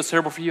terrible. So if it was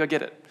terrible for you, I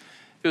get it.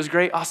 If it was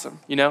great, awesome.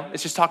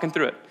 It's just talking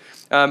through it.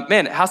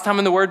 Man, how's time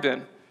in the Word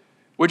been?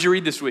 What'd you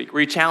read this week? Were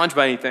you challenged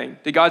by anything?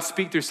 Did God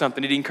speak through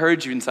something? Did he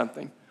encourage you in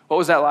something? What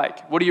was that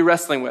like? What are you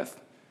wrestling with?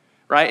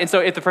 Right? And so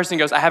if the person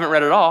goes, I haven't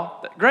read it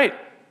all, great.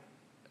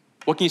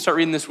 What can you start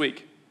reading this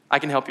week? I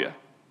can help you.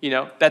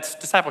 That's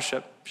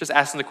discipleship. Just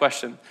asking the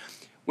question.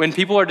 When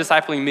people are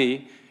discipling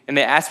me and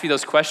they ask me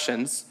those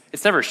questions,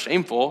 it's never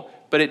shameful,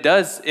 but it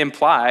does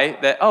imply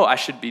that, I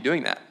should be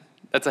doing that.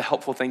 That's a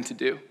helpful thing to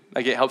do.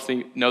 It helps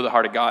me know the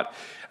heart of God.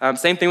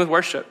 Same thing with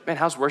worship. Man,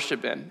 how's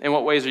worship been? In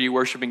what ways are you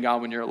worshiping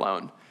God when you're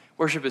alone?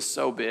 Worship is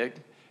so big.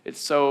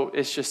 It's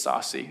just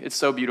saucy. It's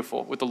so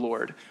beautiful with the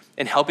Lord.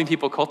 And helping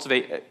people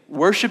cultivate,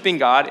 worshiping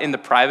God in the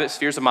private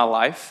spheres of my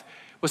life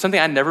was something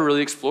I never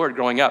really explored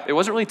growing up. It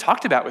wasn't really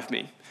talked about with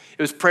me.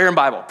 It was prayer and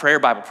Bible, prayer,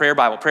 Bible, prayer,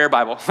 Bible, prayer,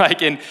 Bible.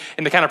 And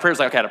the kind of prayer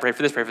is okay, I gotta pray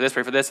for this, pray for this,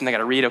 pray for this, and I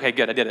gotta read, okay,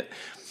 good, I did it.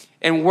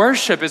 And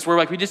worship is where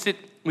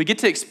we get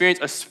to experience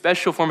a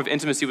special form of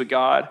intimacy with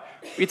God.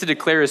 We get to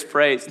declare his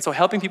praise. And so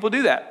helping people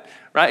do that,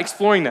 right?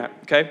 Exploring that,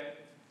 okay?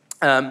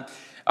 All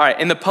right,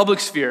 in the public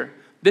sphere,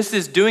 this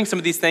is doing some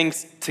of these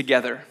things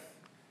together.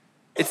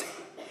 If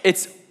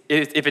it's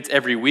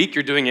every week,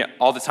 you're doing it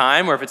all the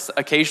time, or if it's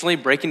occasionally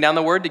breaking down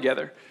the word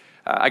together.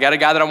 I got a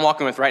guy that I'm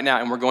walking with right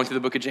now, and we're going through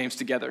the book of James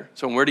together.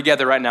 So when we're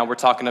together right now, we're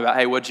talking about,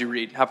 hey, what'd you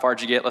read? How far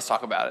did you get? Let's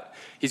talk about it.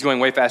 He's going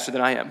way faster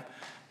than I am.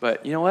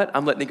 But you know what?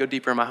 I'm letting it go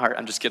deeper in my heart.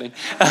 I'm just kidding.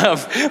 But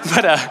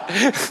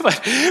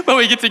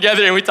we get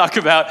together and we talk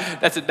about,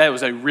 that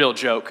was a real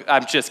joke.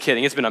 I'm just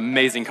kidding. It's been an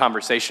amazing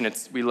conversation.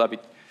 We love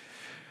it.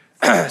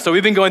 So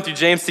we've been going through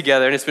James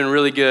together, and it's been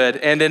really good.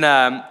 And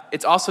then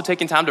it's also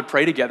taking time to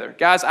pray together.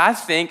 Guys, I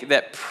think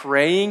that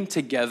praying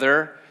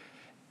together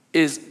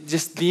is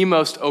just the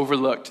most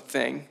overlooked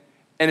thing.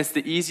 And it's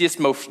the easiest,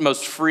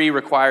 most free,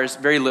 requires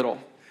very little.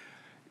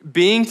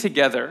 Being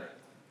together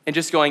and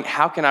just going,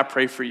 how can I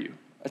pray for you?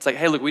 It's like,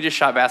 hey, look, we just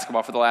shot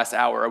basketball for the last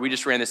hour, or we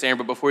just ran this errand,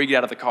 but before you get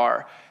out of the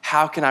car,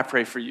 how can I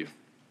pray for you?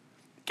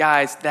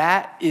 Guys,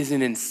 that is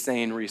an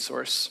insane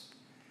resource.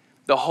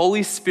 The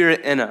Holy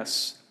Spirit in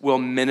us will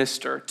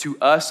minister to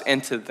us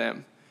and to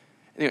them.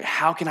 And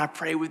how can I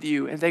pray with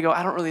you? And they go,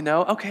 I don't really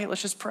know. Okay,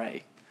 let's just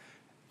pray.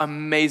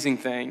 Amazing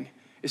thing.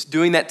 It's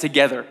doing that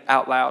together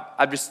out loud.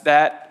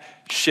 That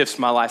shifts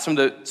my life. Some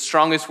of the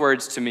strongest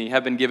words to me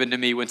have been given to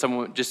me when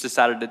someone just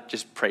decided to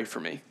just pray for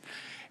me.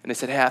 And they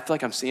said, hey, I feel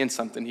like I'm seeing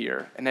something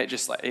here. And it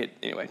just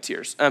anyway,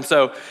 tears.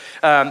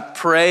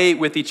 Pray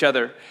with each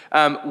other.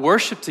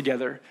 Worship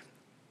together.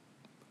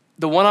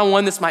 The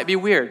one-on-one, this might be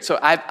weird. So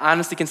I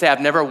honestly can say I've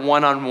never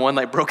one-on-one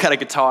broke out a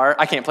guitar.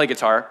 I can't play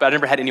guitar, but I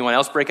never had anyone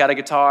else break out a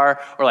guitar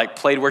or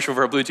played worship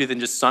over a Bluetooth and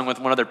just sung with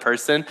one other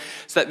person.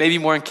 So that may be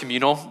more in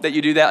communal that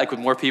you do that, with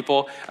more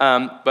people.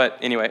 But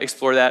anyway,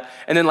 explore that.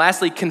 And then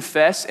lastly,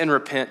 confess and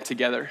repent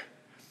together.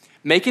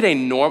 Make it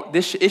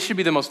it should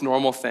be the most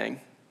normal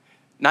thing.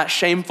 Not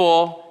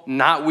shameful,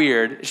 not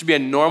weird. It should be a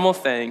normal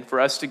thing for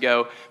us to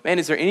go, man,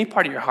 is there any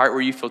part of your heart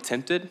where you feel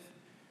tempted?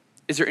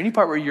 Is there any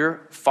part where you're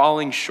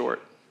falling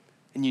short?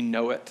 And you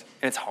know it,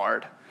 and it's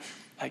hard.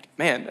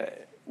 Man,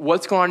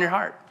 what's going on in your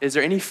heart? Is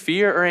there any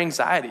fear or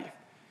anxiety?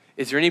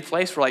 Is there any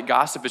place where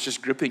gossip is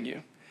just gripping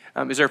you?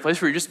 Is there a place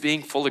where you're just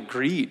being full of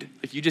greed?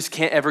 You just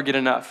can't ever get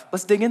enough?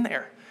 Let's dig in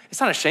there. It's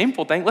not a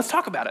shameful thing. Let's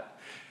talk about it.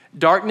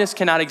 Darkness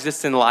cannot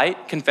exist in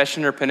light.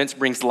 Confession and repentance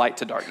brings light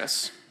to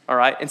darkness, all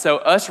right? And so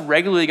us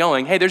regularly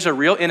going, hey, there's a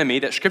real enemy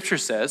that Scripture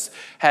says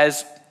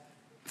has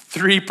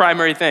 3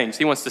 primary things.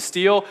 He wants to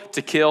steal,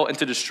 to kill, and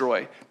to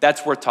destroy.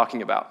 That's worth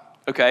talking about.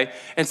 Okay?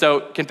 And so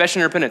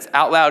confession and repentance,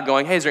 out loud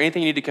going, hey, is there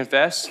anything you need to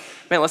confess?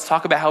 Man, let's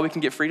talk about how we can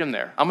get freedom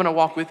there. I'm going to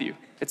walk with you.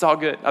 It's all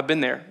good. I've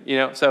been there,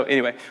 So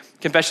anyway,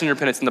 confession and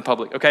repentance in the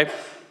public, okay?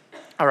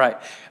 All right.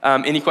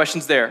 Any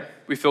questions there?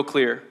 We feel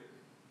clear?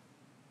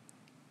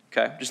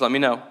 Okay, just let me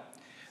know.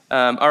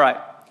 All right.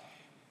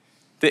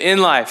 The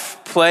in life,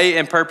 play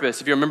and purpose.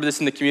 If you remember this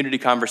in the community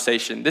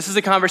conversation, this is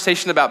a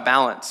conversation about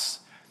balance.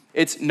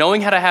 It's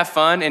knowing how to have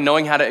fun and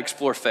knowing how to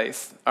explore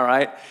faith, all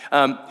right?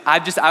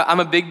 I'm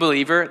a big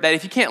believer that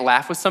if you can't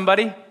laugh with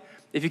somebody,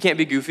 if you can't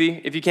be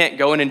goofy, if you can't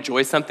go and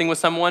enjoy something with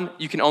someone,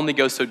 you can only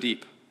go so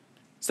deep.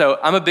 So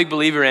I'm a big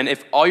believer in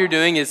if all you're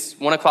doing is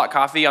 1 o'clock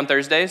coffee on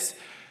Thursdays,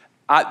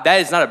 that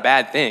is not a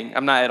bad thing.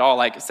 I'm not at all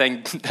like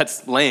saying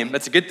that's lame.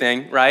 That's a good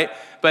thing, right?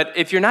 But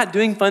if you're not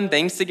doing fun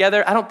things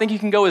together, I don't think you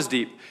can go as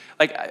deep.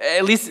 Like,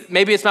 at least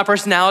maybe it's my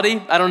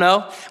personality, I don't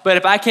know. But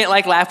if I can't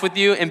like laugh with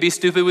you and be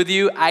stupid with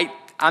you,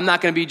 I'm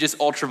not gonna be just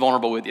ultra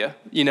vulnerable with you,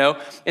 you know?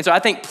 And so I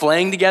think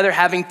playing together,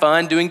 having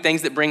fun, doing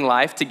things that bring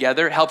life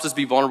together helps us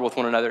be vulnerable with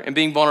one another. And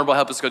being vulnerable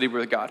helps us go deeper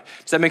with God.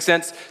 Does that make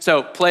sense?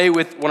 So play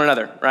with one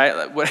another,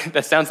 right?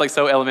 That sounds like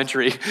so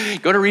elementary.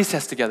 Go to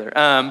recess together.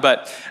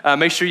 But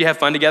make sure you have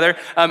fun together.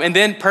 And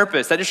then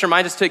purpose, that just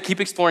reminds us to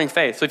keep exploring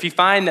faith. So if you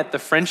find that the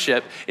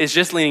friendship is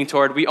just leaning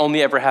toward we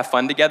only ever have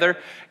fun together,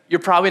 you're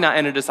probably not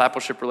in a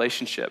discipleship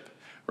relationship.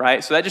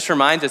 Right? So that just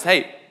reminds us,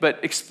 hey,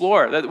 but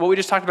explore what we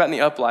just talked about in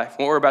the up life,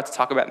 what we're about to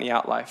talk about in the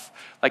out life.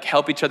 Like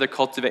help each other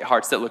cultivate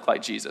hearts that look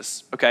like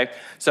Jesus, okay?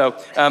 So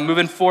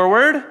moving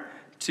forward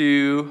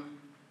to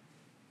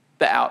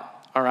the out,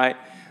 all right?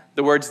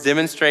 The words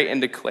demonstrate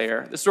and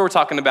declare. This is what we're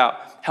talking about,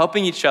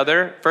 helping each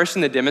other, first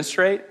in the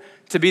demonstrate,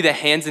 to be the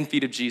hands and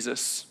feet of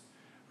Jesus,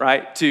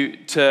 right? To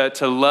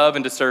love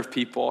and to serve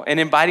people and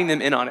inviting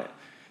them in on it.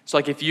 So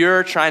like if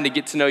you're trying to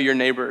get to know your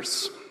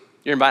neighbors,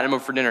 you're inviting them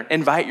over for dinner,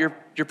 invite your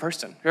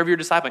person, whoever you're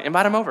discipling,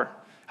 invite them over.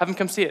 Have them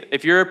come see it.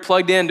 If you're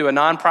plugged into a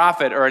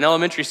nonprofit or an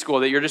elementary school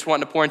that you're just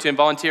wanting to pour into and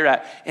volunteer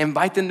at,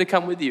 invite them to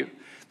come with you.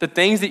 The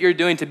things that you're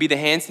doing to be the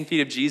hands and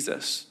feet of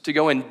Jesus, to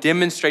go and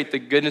demonstrate the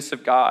goodness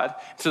of God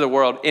to the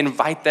world,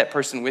 invite that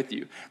person with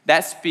you.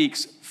 That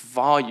speaks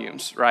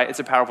volumes, right? It's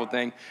a powerful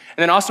thing. And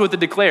then also with the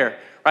declare,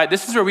 right?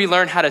 This is where we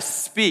learn how to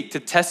speak, to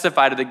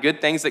testify to the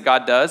good things that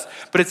God does,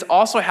 but it's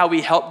also how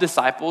we help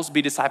disciples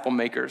be disciple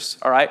makers,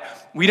 all right?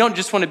 We don't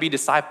just want to be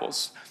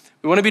disciples.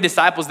 We want to be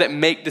disciples that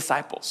make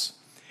disciples.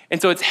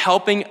 And so it's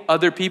helping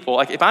other people.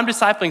 Like if I'm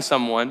discipling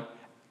someone,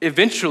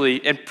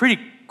 eventually and pretty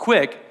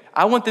quick,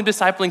 I want them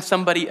discipling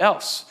somebody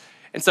else.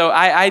 And so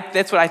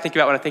that's what I think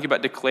about when I think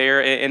about declare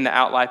in the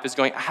out life is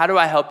going, how do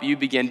I help you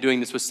begin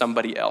doing this with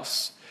somebody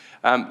else?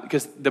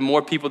 Because the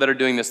more people that are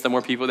doing this, the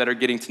more people that are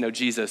getting to know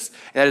Jesus.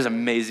 And that is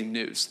amazing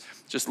news.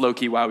 Just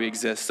low-key why we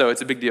exist. So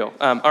it's a big deal.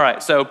 All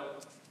right, so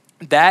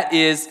that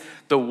is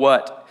the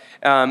what.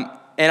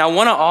 And I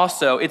want to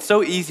also, it's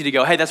so easy to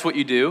go, hey, that's what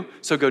you do,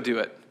 so go do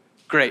it.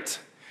 Great.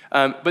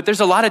 But there's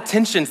a lot of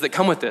tensions that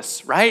come with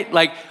this, right?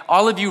 Like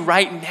all of you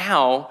right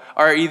now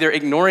are either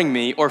ignoring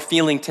me or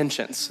feeling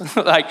tensions.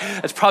 Like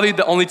that's probably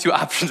the only two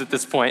options at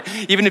this point.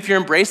 Even if you're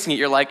embracing it,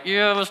 you're like,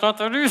 yeah, it's not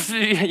that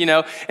easy, you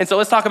know? And so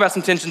let's talk about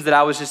some tensions that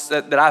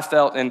I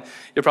felt, and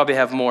you'll probably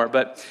have more.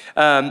 But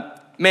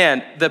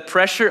man, the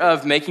pressure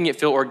of making it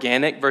feel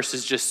organic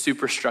versus just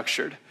super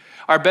structured.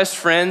 Our best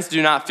friends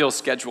do not feel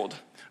scheduled.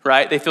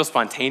 Right? They feel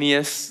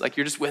spontaneous, like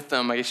you're just with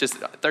them. Like it's just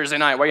Thursday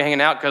night. Why are you hanging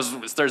out? Because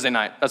it's Thursday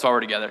night. That's why we're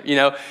together, you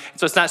know?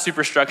 So it's not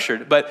super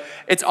structured, but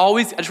it's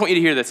always, I just want you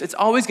to hear this. It's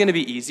always gonna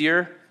be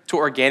easier to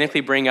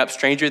organically bring up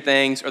Stranger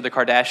Things or the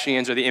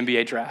Kardashians or the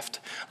NBA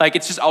draft. Like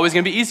it's just always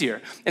gonna be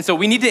easier. And so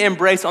we need to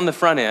embrace on the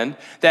front end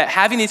that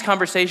having these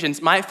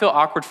conversations might feel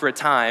awkward for a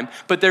time,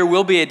 but there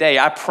will be a day,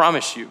 I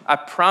promise you,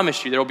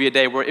 there will be a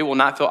day where it will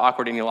not feel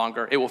awkward any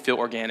longer. It will feel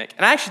organic.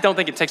 And I actually don't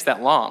think it takes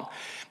that long.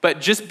 But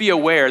just be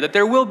aware that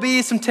there will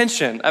be some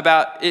tension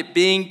about it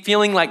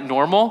feeling like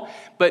normal,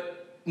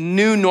 but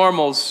new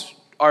normals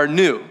are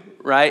new,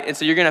 right? And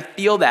so you're gonna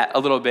feel that a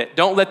little bit.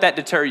 Don't let that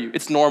deter you.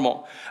 It's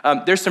normal.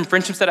 There's some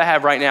friendships that I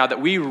have right now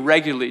that we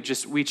regularly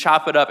we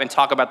chop it up and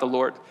talk about the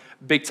Lord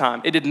big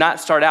time. It did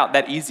not start out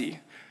that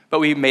easy,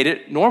 but we made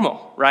it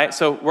normal, right?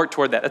 So work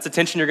toward that. That's a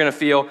tension you're gonna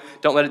feel.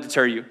 Don't let it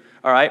deter you,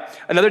 all right?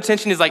 Another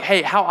tension is like,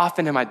 hey, how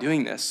often am I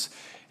doing this?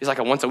 Is it like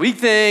a once a week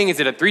thing? Is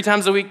it a 3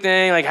 times a week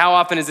thing? Like how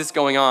often is this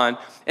going on?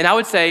 And I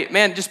would say,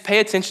 man, just pay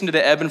attention to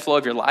the ebb and flow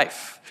of your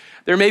life.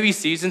 There may be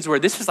seasons where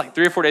this is like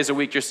 3 or 4 days a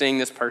week you're seeing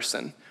this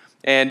person.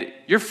 And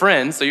you're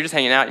friends, so you're just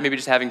hanging out, you maybe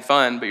just having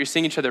fun, but you're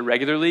seeing each other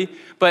regularly.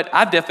 But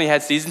I've definitely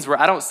had seasons where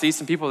I don't see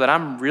some people that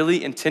I'm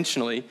really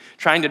intentionally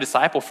trying to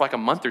disciple for like a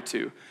month or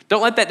 2.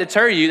 Don't let that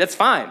deter you, that's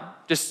fine.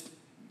 Just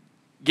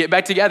get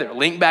back together,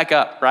 link back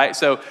up, right?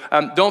 So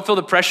don't feel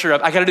the pressure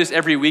of, I gotta do this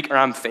every week or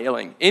I'm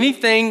failing.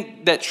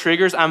 Anything that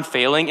triggers I'm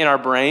failing in our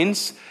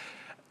brains,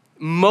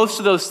 most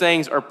of those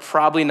things are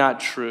probably not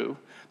true.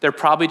 They're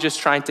probably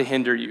just trying to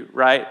hinder you,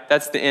 right?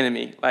 That's the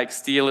enemy, like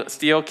steal,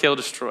 kill,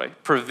 destroy,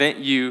 prevent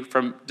you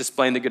from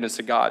displaying the goodness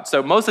of God.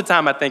 So most of the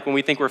time, I think when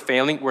we think we're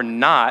failing, we're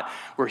not,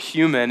 we're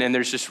human, and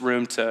there's just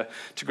room to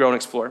grow and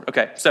explore.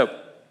 Okay, so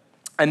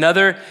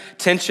another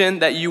tension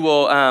that you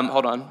will,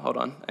 hold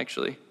on,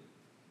 actually.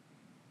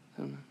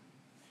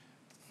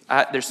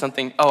 There's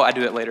something, I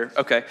do that later.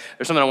 Okay,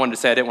 there's something I wanted to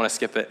say, I didn't want to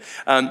skip it.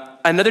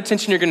 Another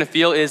tension you're gonna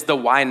feel is the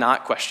why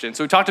not question.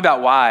 So we talked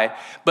about why,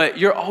 but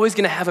you're always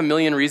gonna have a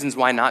million reasons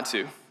why not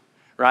to,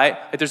 right?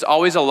 Like there's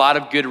always a lot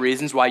of good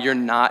reasons why you're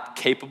not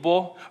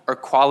capable or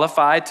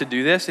qualified to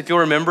do this. If you'll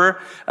remember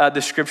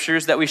the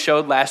scriptures that we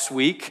showed last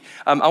week,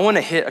 I want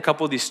to hit a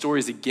couple of these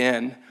stories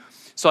again.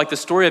 So like the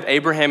story of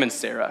Abraham and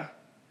Sarah.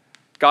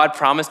 God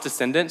promised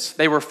descendants.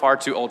 They were far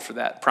too old for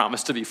that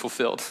promise to be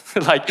fulfilled.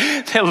 Like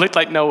it looked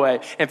like no way.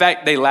 In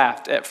fact, they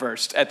laughed at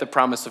first at the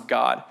promise of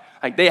God.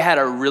 Like they had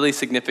a really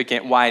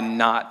significant why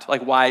not,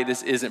 like why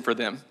this isn't for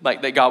them,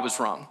 like that God was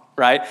wrong,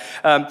 right?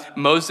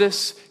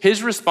 Moses,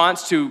 his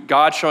response to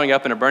God showing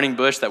up in a burning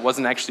bush that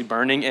wasn't actually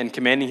burning and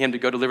commanding him to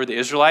go deliver the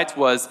Israelites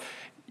was,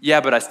 yeah,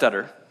 but I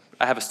stutter.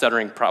 I have a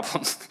stuttering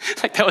problem.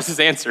 Like that was his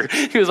answer.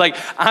 He was like,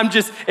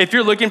 if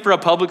you're looking for a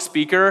public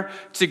speaker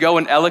to go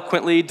and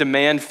eloquently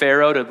demand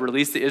Pharaoh to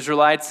release the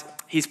Israelites,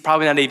 he's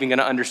probably not even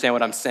gonna understand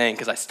what I'm saying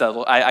because I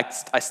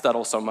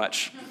stuttle so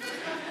much.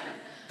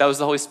 That was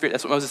the Holy Spirit.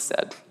 That's what Moses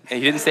said. And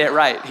he didn't say it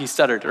right. He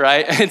stuttered,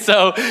 right? And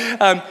so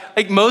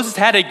like Moses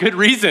had a good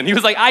reason. He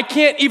was like, I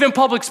can't even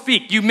public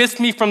speak. You missed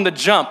me from the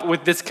jump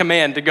with this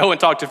command to go and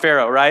talk to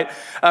Pharaoh, right?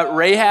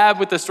 Rahab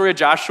with the story of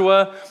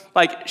Joshua,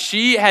 like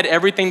she had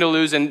everything to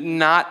lose and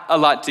not a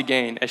lot to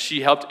gain as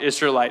she helped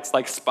Israelites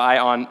like spy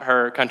on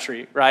her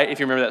country, right? If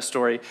you remember that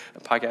story,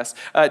 podcast.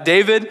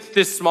 David,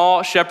 this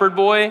small shepherd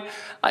boy,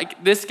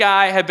 like this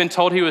guy had been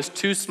told he was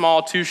too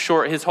small, too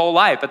short his whole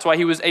life. That's why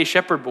he was a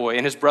shepherd boy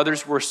and his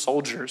brothers were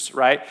soldiers,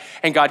 right?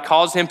 And God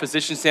calls him,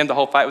 positions him the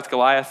whole fight with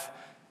Goliath,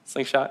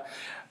 slingshot.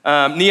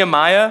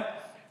 Nehemiah,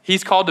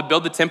 he's called to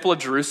build the temple of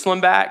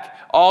Jerusalem back.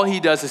 All he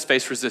does is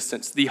face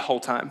resistance the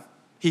whole time.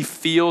 He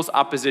feels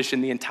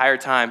opposition the entire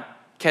time.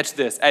 Catch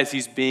this, as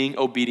he's being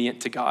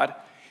obedient to God.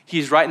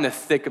 He's right in the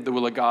thick of the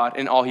will of God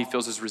and all he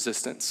feels is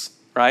resistance,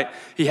 right?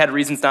 He had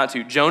reasons not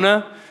to.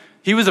 Jonah,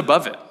 he was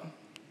above it.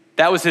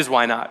 That was his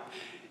why not.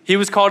 He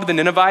was called to the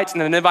Ninevites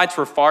and the Ninevites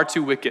were far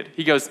too wicked.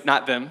 He goes,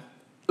 not them,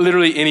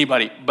 literally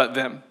anybody but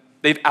them.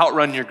 They've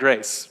outrun your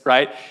grace,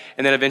 right?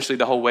 And then eventually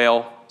the whole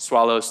whale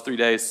swallows 3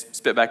 days,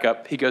 spit back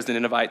up. He goes to the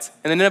Ninevites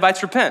and the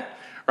Ninevites repent,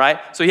 right?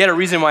 So he had a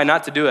reason why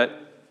not to do it.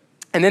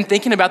 And then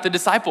thinking about the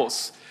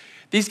disciples,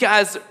 these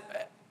guys,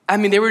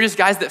 they were just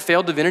guys that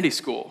failed divinity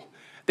school.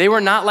 They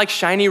were not like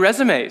shiny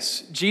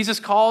resumes.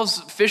 Jesus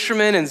calls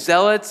fishermen and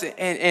zealots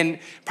and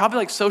probably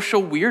like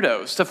social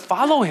weirdos to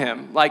follow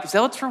him. Like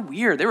zealots were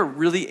weird. They were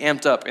really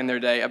amped up in their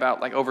day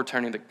about like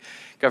overturning the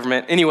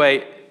government.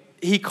 Anyway,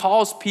 he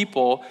calls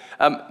people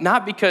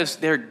not because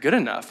they're good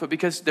enough, but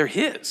because they're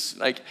his.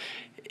 Like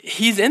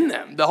he's in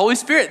them, the Holy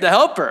Spirit, the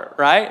helper,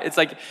 right? It's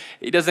like,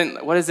 he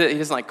doesn't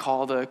like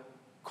call the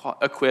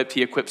equipped,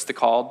 he equips the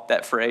called,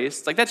 that phrase.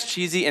 It's like, that's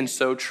cheesy and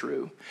so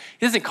true.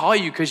 He doesn't call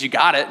you because you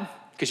got it,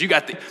 because you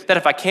got that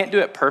if I can't do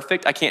it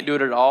perfect, I can't do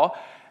it at all.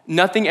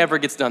 Nothing ever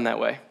gets done that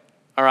way,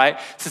 all right?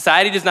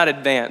 Society does not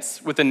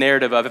advance with the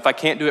narrative of if I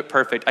can't do it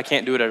perfect, I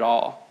can't do it at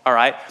all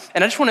right?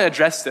 And I just want to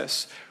address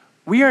this.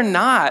 We are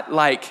not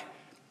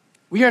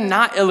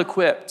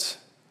ill-equipped.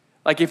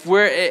 Like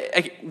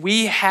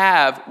we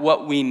have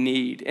what we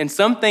need. And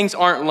some things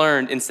aren't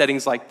learned in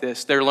settings like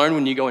this. They're learned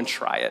when you go and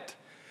try it.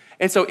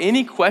 And so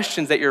any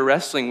questions that you're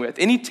wrestling with,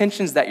 any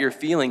tensions that you're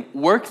feeling,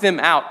 work them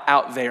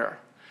out there.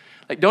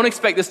 Like don't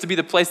expect this to be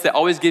the place that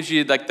always gives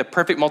you like the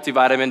perfect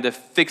multivitamin to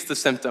fix the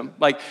symptom.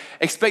 Like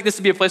expect this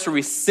to be a place where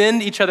we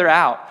send each other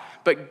out.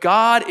 But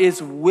God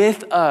is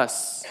with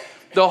us.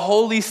 The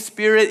Holy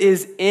Spirit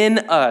is in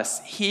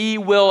us. He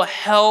will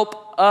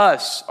help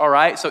us, all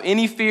right? So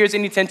any fears,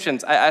 any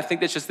tensions, I think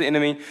that's just the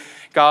enemy.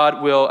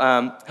 God will,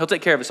 he'll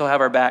take care of us. He'll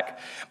have our back.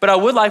 But I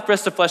would like for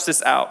us to flesh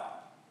this out.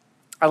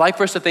 I'd like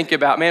for us to think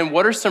about,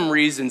 what are some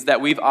reasons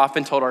that we've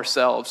often told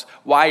ourselves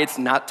why it's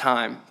not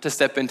time to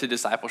step into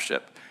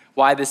discipleship?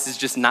 Why this is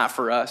just not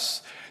for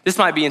us? This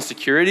might be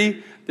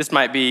insecurity. This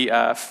might be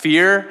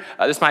fear.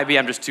 This might be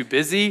I'm just too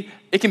busy.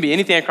 It can be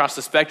anything across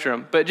the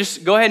spectrum. But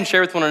just go ahead and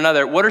share with one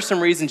another. What are some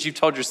reasons you've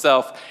told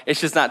yourself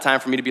it's just not time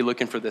for me to be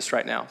looking for this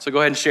right now? So go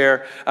ahead and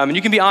share. And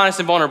you can be honest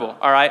and vulnerable,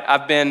 all right?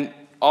 I've been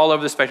all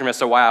over the spectrum as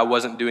to why I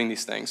wasn't doing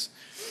these things.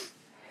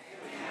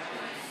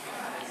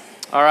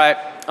 All right,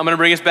 I'm gonna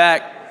bring us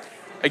back.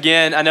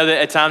 Again, I know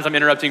that at times I'm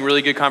interrupting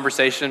really good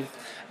conversation.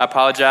 I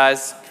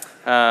apologize.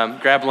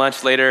 Grab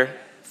lunch later,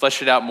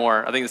 flesh it out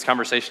more. I think this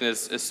conversation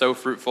is so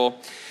fruitful.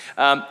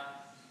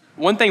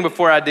 One thing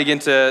before I dig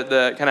into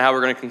the kind of how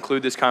we're gonna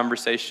conclude this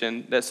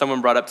conversation that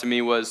someone brought up to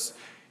me was,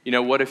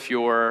 what if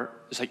you're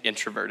just like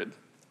introverted,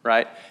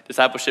 right?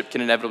 Discipleship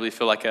can inevitably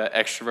feel like an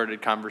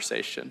extroverted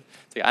conversation.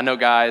 Like, I know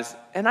guys,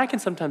 and I can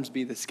sometimes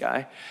be this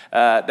guy,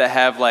 that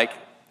have like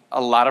a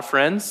lot of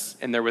friends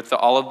and they're with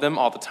all of them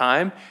all the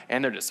time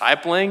and they're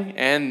discipling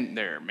and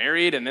they're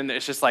married and then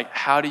it's just like,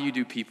 how do you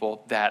do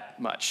people that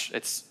much?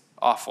 It's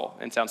awful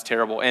and sounds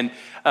terrible. And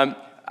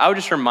I would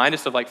just remind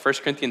us of like 1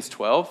 Corinthians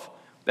 12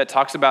 that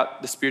talks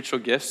about the spiritual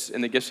gifts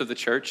and the gifts of the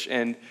church,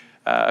 and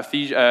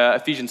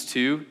Ephesians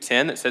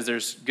 2:10 that says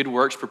there's good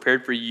works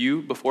prepared for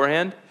you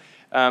beforehand.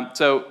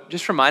 So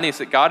just reminding us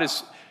that God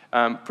is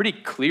pretty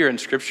clear in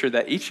Scripture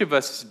that each of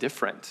us is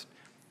different,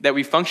 that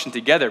we function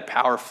together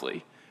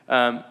powerfully.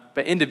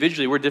 But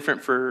individually, we're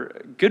different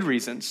for good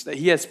reasons, that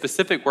he has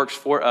specific works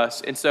for us.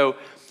 And so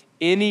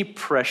any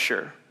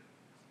pressure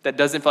that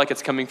doesn't feel like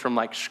it's coming from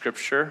like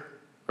scripture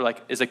or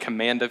like is a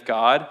command of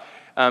God,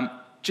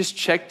 just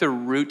check the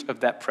root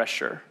of that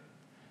pressure.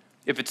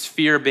 If it's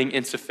fear of being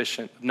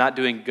insufficient, of not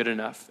doing good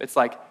enough, it's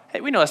like,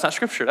 hey, we know that's not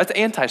scripture. That's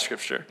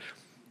anti-scripture.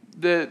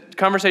 The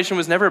conversation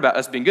was never about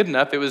us being good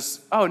enough. It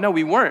was, oh, no,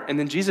 we weren't. And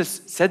then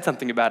Jesus said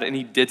something about it, and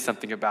he did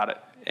something about it,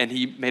 and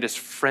he made us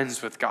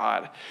friends with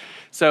God.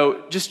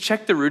 So just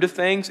check the root of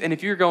things. And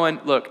if you're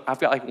going, look, I've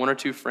got like one or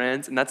two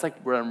friends, and that's like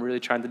where I'm really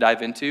trying to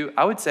dive into,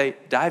 I would say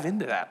dive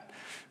into that.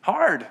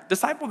 Hard.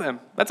 Disciple them.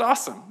 That's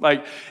awesome.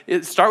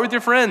 Start with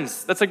your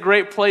friends. That's a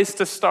great place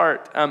to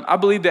start. I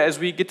believe that as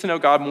we get to know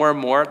God more and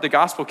more, the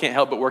gospel can't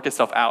help but work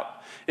itself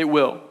out. It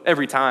will,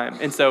 every time.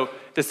 And so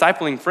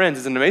discipling friends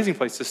is an amazing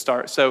place to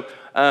start. So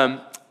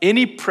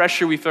any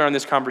pressure we feel on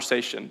this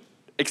conversation,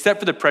 except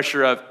for the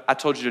pressure of, I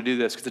told you to do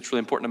this because it's really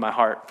important to my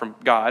heart from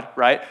God,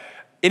 right?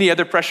 Any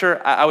other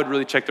pressure, I would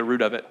really check the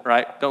root of it,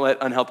 right? Don't let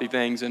unhealthy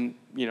things and,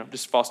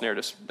 just false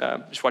narratives.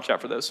 Just watch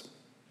out for those.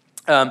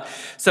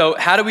 So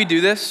how do we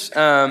do this?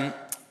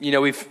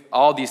 We've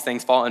all these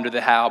things fall under the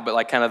how, but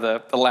like kind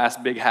of the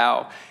last big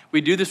how.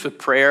 We do this with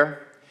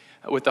prayer,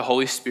 with the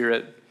Holy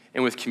Spirit,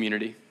 and with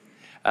community.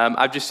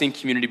 I've just seen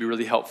community be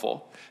really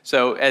helpful.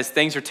 So as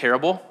things are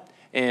terrible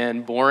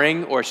and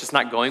boring, or it's just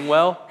not going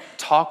well,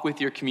 talk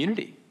with your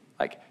community.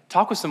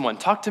 Talk with someone.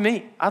 Talk to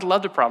me. I'd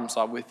love to problem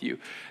solve with you.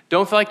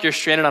 Don't feel like you're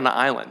stranded on an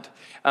island.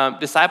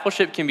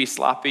 Discipleship can be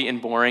sloppy and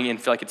boring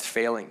and feel like it's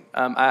failing.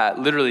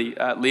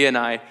 Leah and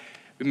I,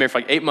 we've been married for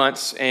like 8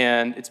 months,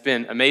 and it's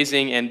been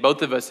amazing. And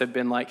both of us have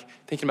been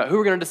thinking about who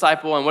we're going to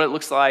disciple and what it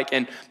looks like.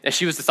 And as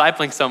she was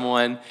discipling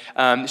someone,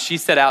 she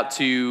set out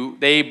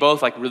they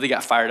both really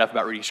got fired up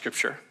about reading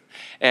scripture,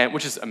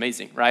 which is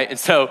amazing, right? And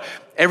so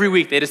every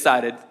week they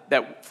decided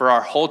that for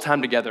our whole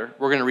time together,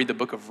 we're going to read the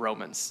book of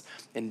Romans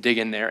and dig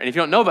in there. And if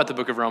you don't know about the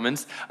book of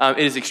Romans, it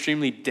is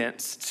extremely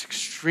dense. It's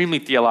extremely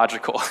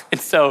theological. And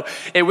so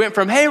it went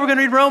from, hey, we're going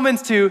to read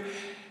Romans to,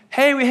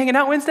 hey, we hanging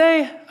out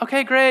Wednesday?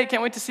 Okay, great.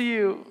 Can't wait to see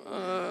you.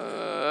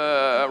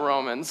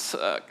 Romans.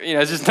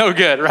 It's just no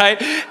good,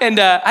 right? And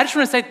I just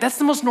want to say that's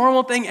the most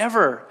normal thing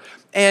ever.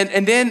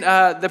 And then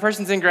the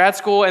person's in grad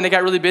school and they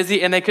got really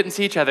busy and they couldn't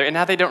see each other, and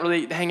now they don't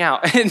really hang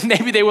out. And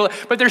maybe they will,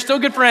 but they're still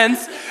good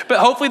friends. But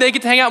hopefully they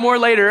get to hang out more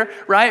later,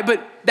 right?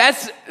 But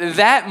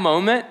that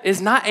moment is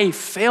not a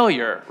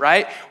failure,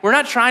 right? We're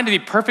not trying to be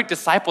perfect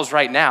disciples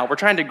right now. We're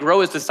trying to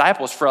grow as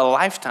disciples for a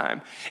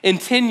lifetime. In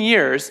 10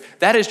 years,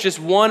 that is just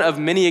one of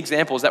many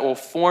examples that will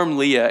form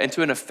Leah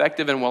into an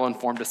effective and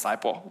well-informed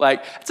disciple.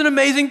 It's an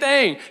amazing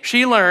thing.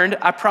 She learned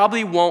I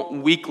probably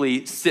won't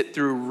weekly sit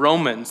through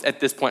Romans at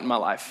this point in my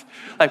life.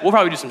 We'll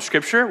probably do some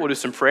scripture, we'll do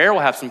some prayer,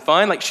 we'll have some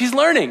fun. She's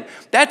learning.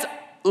 That's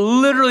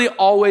literally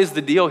always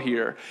the deal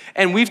here.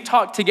 And we've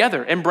talked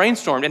together and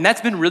brainstormed, and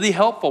that's been really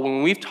helpful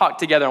when we've talked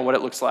together on what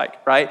it looks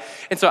like, right?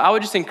 And so I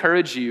would just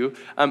encourage you,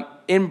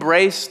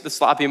 embrace the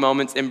sloppy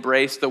moments,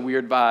 embrace the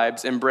weird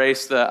vibes,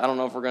 embrace I don't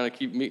know if we're gonna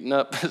keep meeting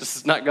up, this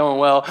is not going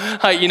well,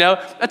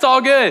 that's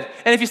all good.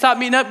 And if you stop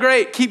meeting up,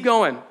 great, keep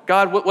going.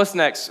 God, what's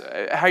next?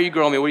 How are you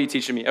growing me? What are you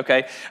teaching me?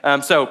 Okay,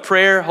 so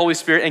prayer, Holy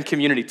Spirit, and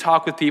community.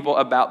 Talk with people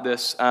about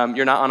this.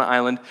 You're not on an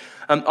island.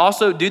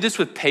 Also, do this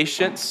with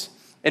patience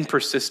and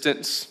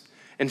persistence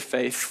and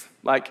faith.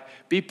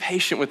 Be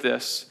patient with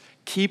this.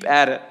 Keep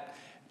at it.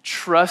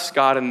 Trust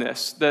God in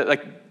this. The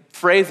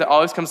phrase that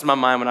always comes to my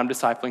mind when I'm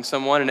discipling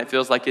someone and it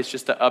feels like it's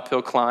just an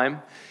uphill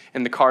climb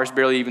and the car's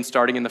barely even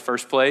starting in the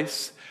first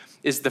place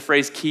is the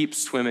phrase, keep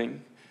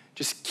swimming.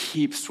 Just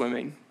keep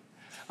swimming.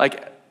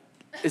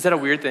 Is that a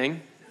weird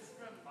thing?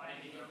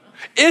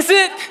 Is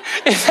it?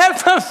 Is that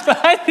from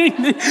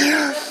Finding Nemo?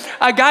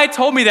 A guy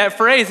told me that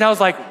phrase and I was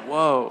like,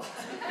 whoa.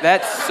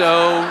 That's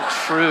so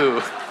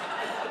true.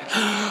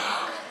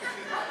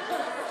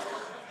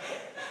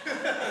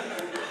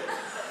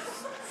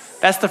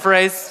 That's the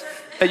phrase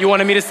that you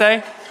wanted me to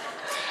say?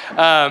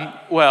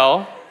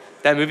 Well,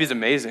 that movie's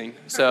amazing.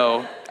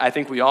 So I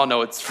think we all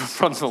know it's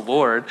from the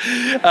Lord.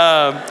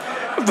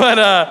 But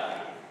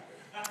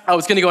I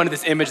was going to go into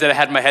this image that I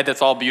had in my head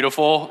that's all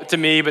beautiful to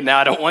me, but now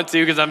I don't want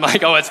to because I'm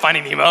like, oh, it's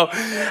Finding Nemo.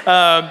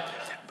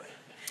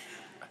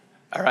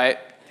 All right.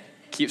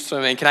 Keep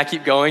swimming. Can I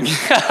keep going?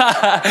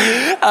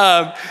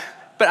 But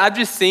I've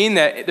just seen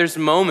that there's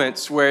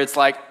moments where it's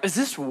like, is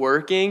this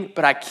working?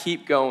 But I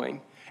keep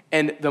going.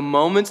 And the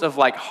moments of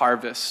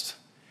harvest,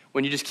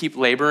 when you just keep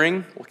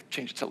laboring, we'll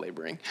change it to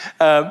laboring,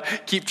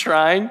 keep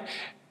trying,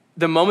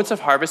 the moments of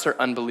harvest are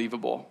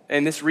unbelievable.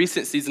 In this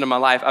recent season of my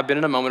life, I've been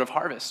in a moment of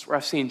harvest where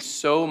I've seen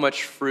so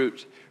much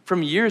fruit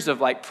from years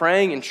of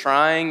praying and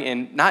trying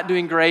and not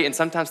doing great and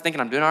sometimes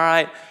thinking I'm doing all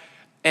right.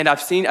 And I've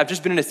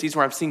just been in a season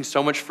where I'm seeing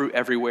so much fruit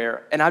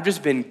everywhere, and I've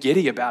just been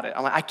giddy about it.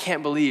 I'm like, I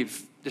can't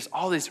believe there's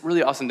all these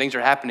really awesome things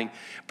are happening.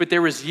 But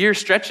there was year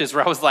stretches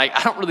where I was like,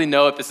 I don't really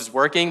know if this is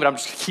working, but I'm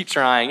just gonna keep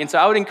trying. And so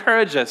I would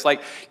encourage us,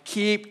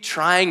 keep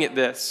trying at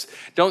this.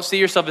 Don't see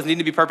yourself as needing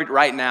to be perfect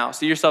right now.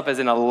 See yourself as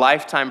in a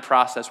lifetime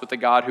process with a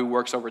God who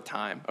works over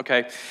time,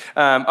 okay?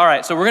 All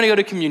right, so we're gonna go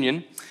to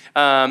communion.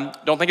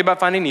 Don't think about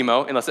Finding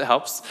Nemo unless it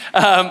helps.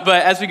 But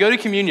as we go to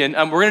communion,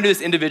 we're gonna do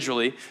this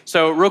individually.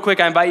 So real quick,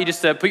 I invite you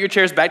just to put your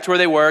chairs back to where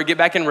they were, get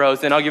back in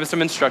rows, then I'll give us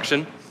some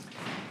instruction.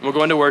 We'll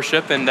go into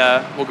worship and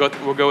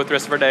we'll go with the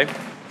rest of our day.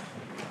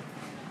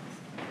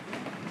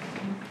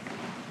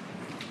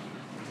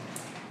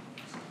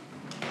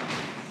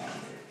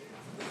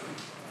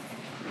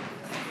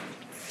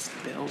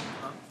 Bill,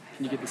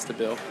 can you give this to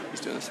Bill?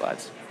 He's doing the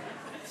slides.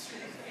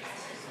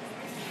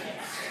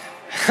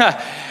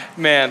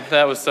 Man,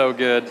 that was so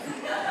good.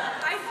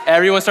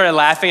 Everyone started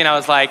laughing and I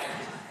was like,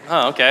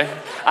 oh, okay.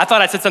 I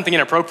thought I said something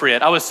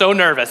inappropriate. I was so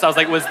nervous. I was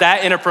like, was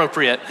that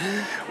inappropriate?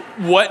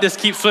 What does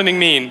keep swimming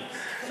mean?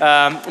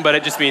 But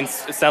it just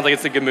means, it sounds like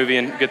it's a good movie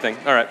and a good thing.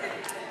 All right.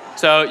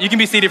 So you can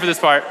be seated for this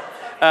part.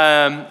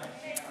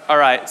 All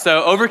right.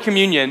 So over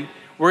communion,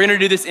 we're going to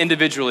do this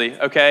individually,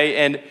 okay?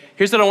 And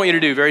here's what I want you to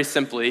do very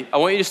simply. I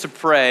want you just to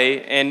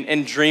pray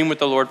and dream with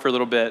the Lord for a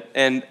little bit.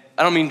 And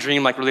I don't mean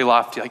dream like really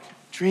lofty, like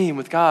dream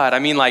with God. I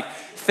mean like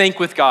think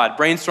with God,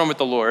 brainstorm with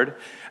the Lord.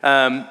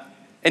 And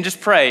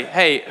just pray,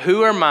 hey,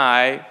 who are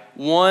my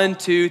 1,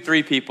 2,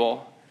 3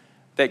 people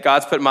that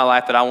God's put in my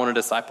life that I want to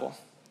disciple?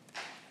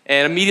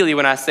 And immediately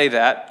when I say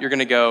that, you're going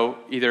to go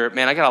either,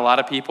 man, I got a lot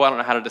of people, I don't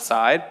know how to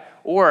decide,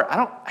 or I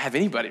don't have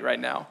anybody right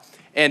now.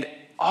 And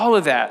all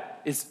of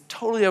that is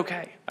totally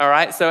okay, all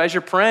right? So as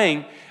you're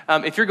praying,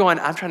 if you're going,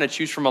 I'm trying to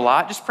choose from a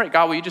lot, just pray,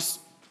 God, will you just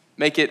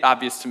make it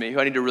obvious to me who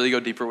I need to really go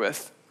deeper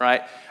with,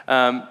 right?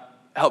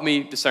 Help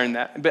me discern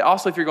that. But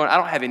also if you're going, I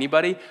don't have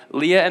anybody,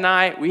 Leah and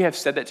I, we have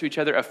said that to each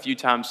other a few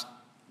times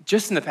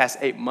just in the past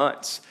 8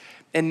 months.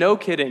 And no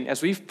kidding,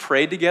 as we've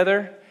prayed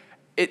together,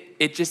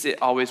 it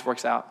always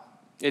works out.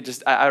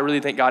 I really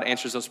think God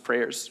answers those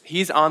prayers.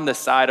 He's on the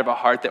side of a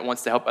heart that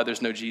wants to help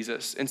others know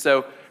Jesus. And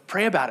so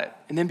pray about it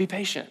and then be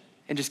patient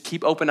and just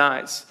keep open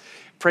eyes.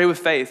 Pray with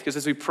faith, because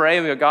as we pray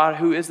and we go, God,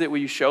 who is it? Will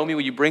you show me?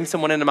 Will you bring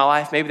someone into my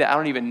life maybe that I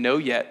don't even know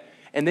yet?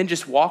 And then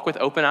just walk with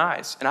open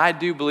eyes. And I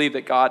do believe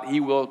that God,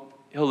 He'll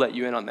let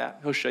you in on that.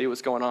 He'll show you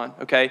what's going on,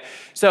 okay?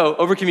 So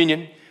over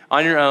communion,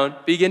 on your own,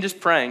 begin just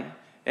praying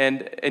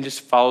and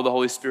just follow the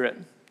Holy Spirit,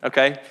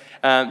 okay?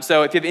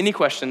 So if you have any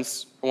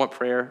questions or want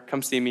prayer,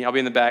 come see me. I'll be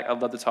in the back.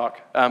 I'd love to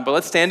talk. But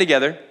let's stand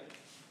together.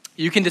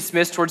 You can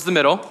dismiss towards the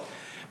middle.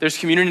 There's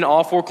communion in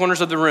all 4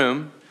 corners of the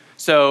room.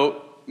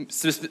 So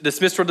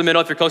dismiss toward the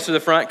middle. If you're closer to the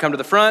front, come to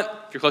the front.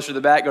 If you're closer to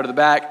the back, go to the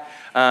back.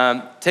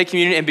 Take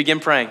communion and begin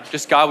praying.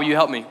 Just, God, will you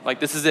help me? Like,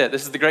 this is it.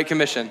 This is the Great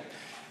Commission.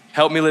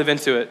 Help me live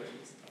into it.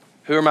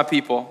 Who are my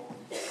people?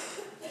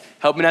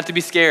 Help me not to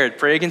be scared.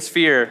 Pray against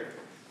fear.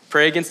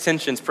 Pray against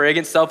tensions. Pray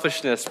against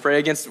selfishness. Pray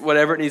against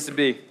whatever it needs to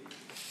be.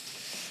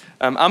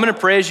 I'm going to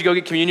pray as you go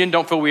get communion.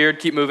 Don't feel weird.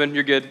 Keep moving.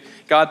 You're good.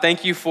 God,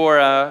 thank you for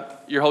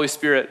your Holy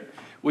Spirit.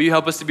 Will you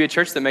help us to be a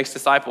church that makes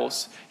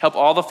disciples? Help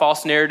all the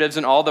false narratives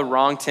and all the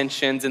wrong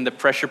tensions and the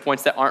pressure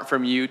points that aren't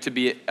from you to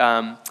be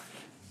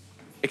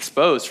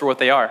exposed for what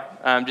they are.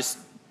 Just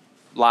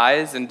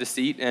lies and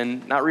deceit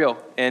and not real.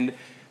 And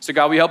so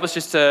God, will you help us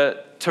just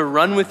to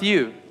run with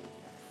you,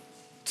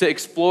 to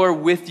explore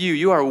with you.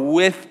 You are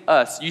with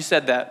us. You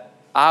said that.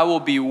 I will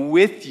be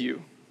with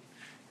you.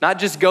 Not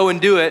just go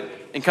and do it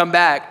and come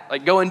back.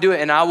 Like, go and do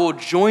it and I will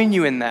join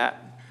you in that.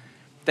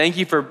 Thank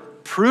you for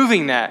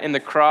proving that in the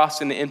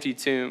cross and the empty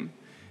tomb.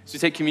 As we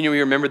take communion, we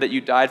remember that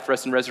you died for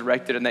us and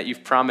resurrected and that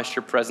you've promised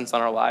your presence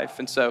on our life.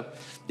 And so,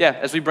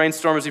 as we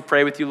brainstorm, as we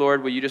pray with you,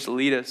 Lord, will you just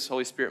lead us?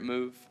 Holy Spirit,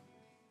 move.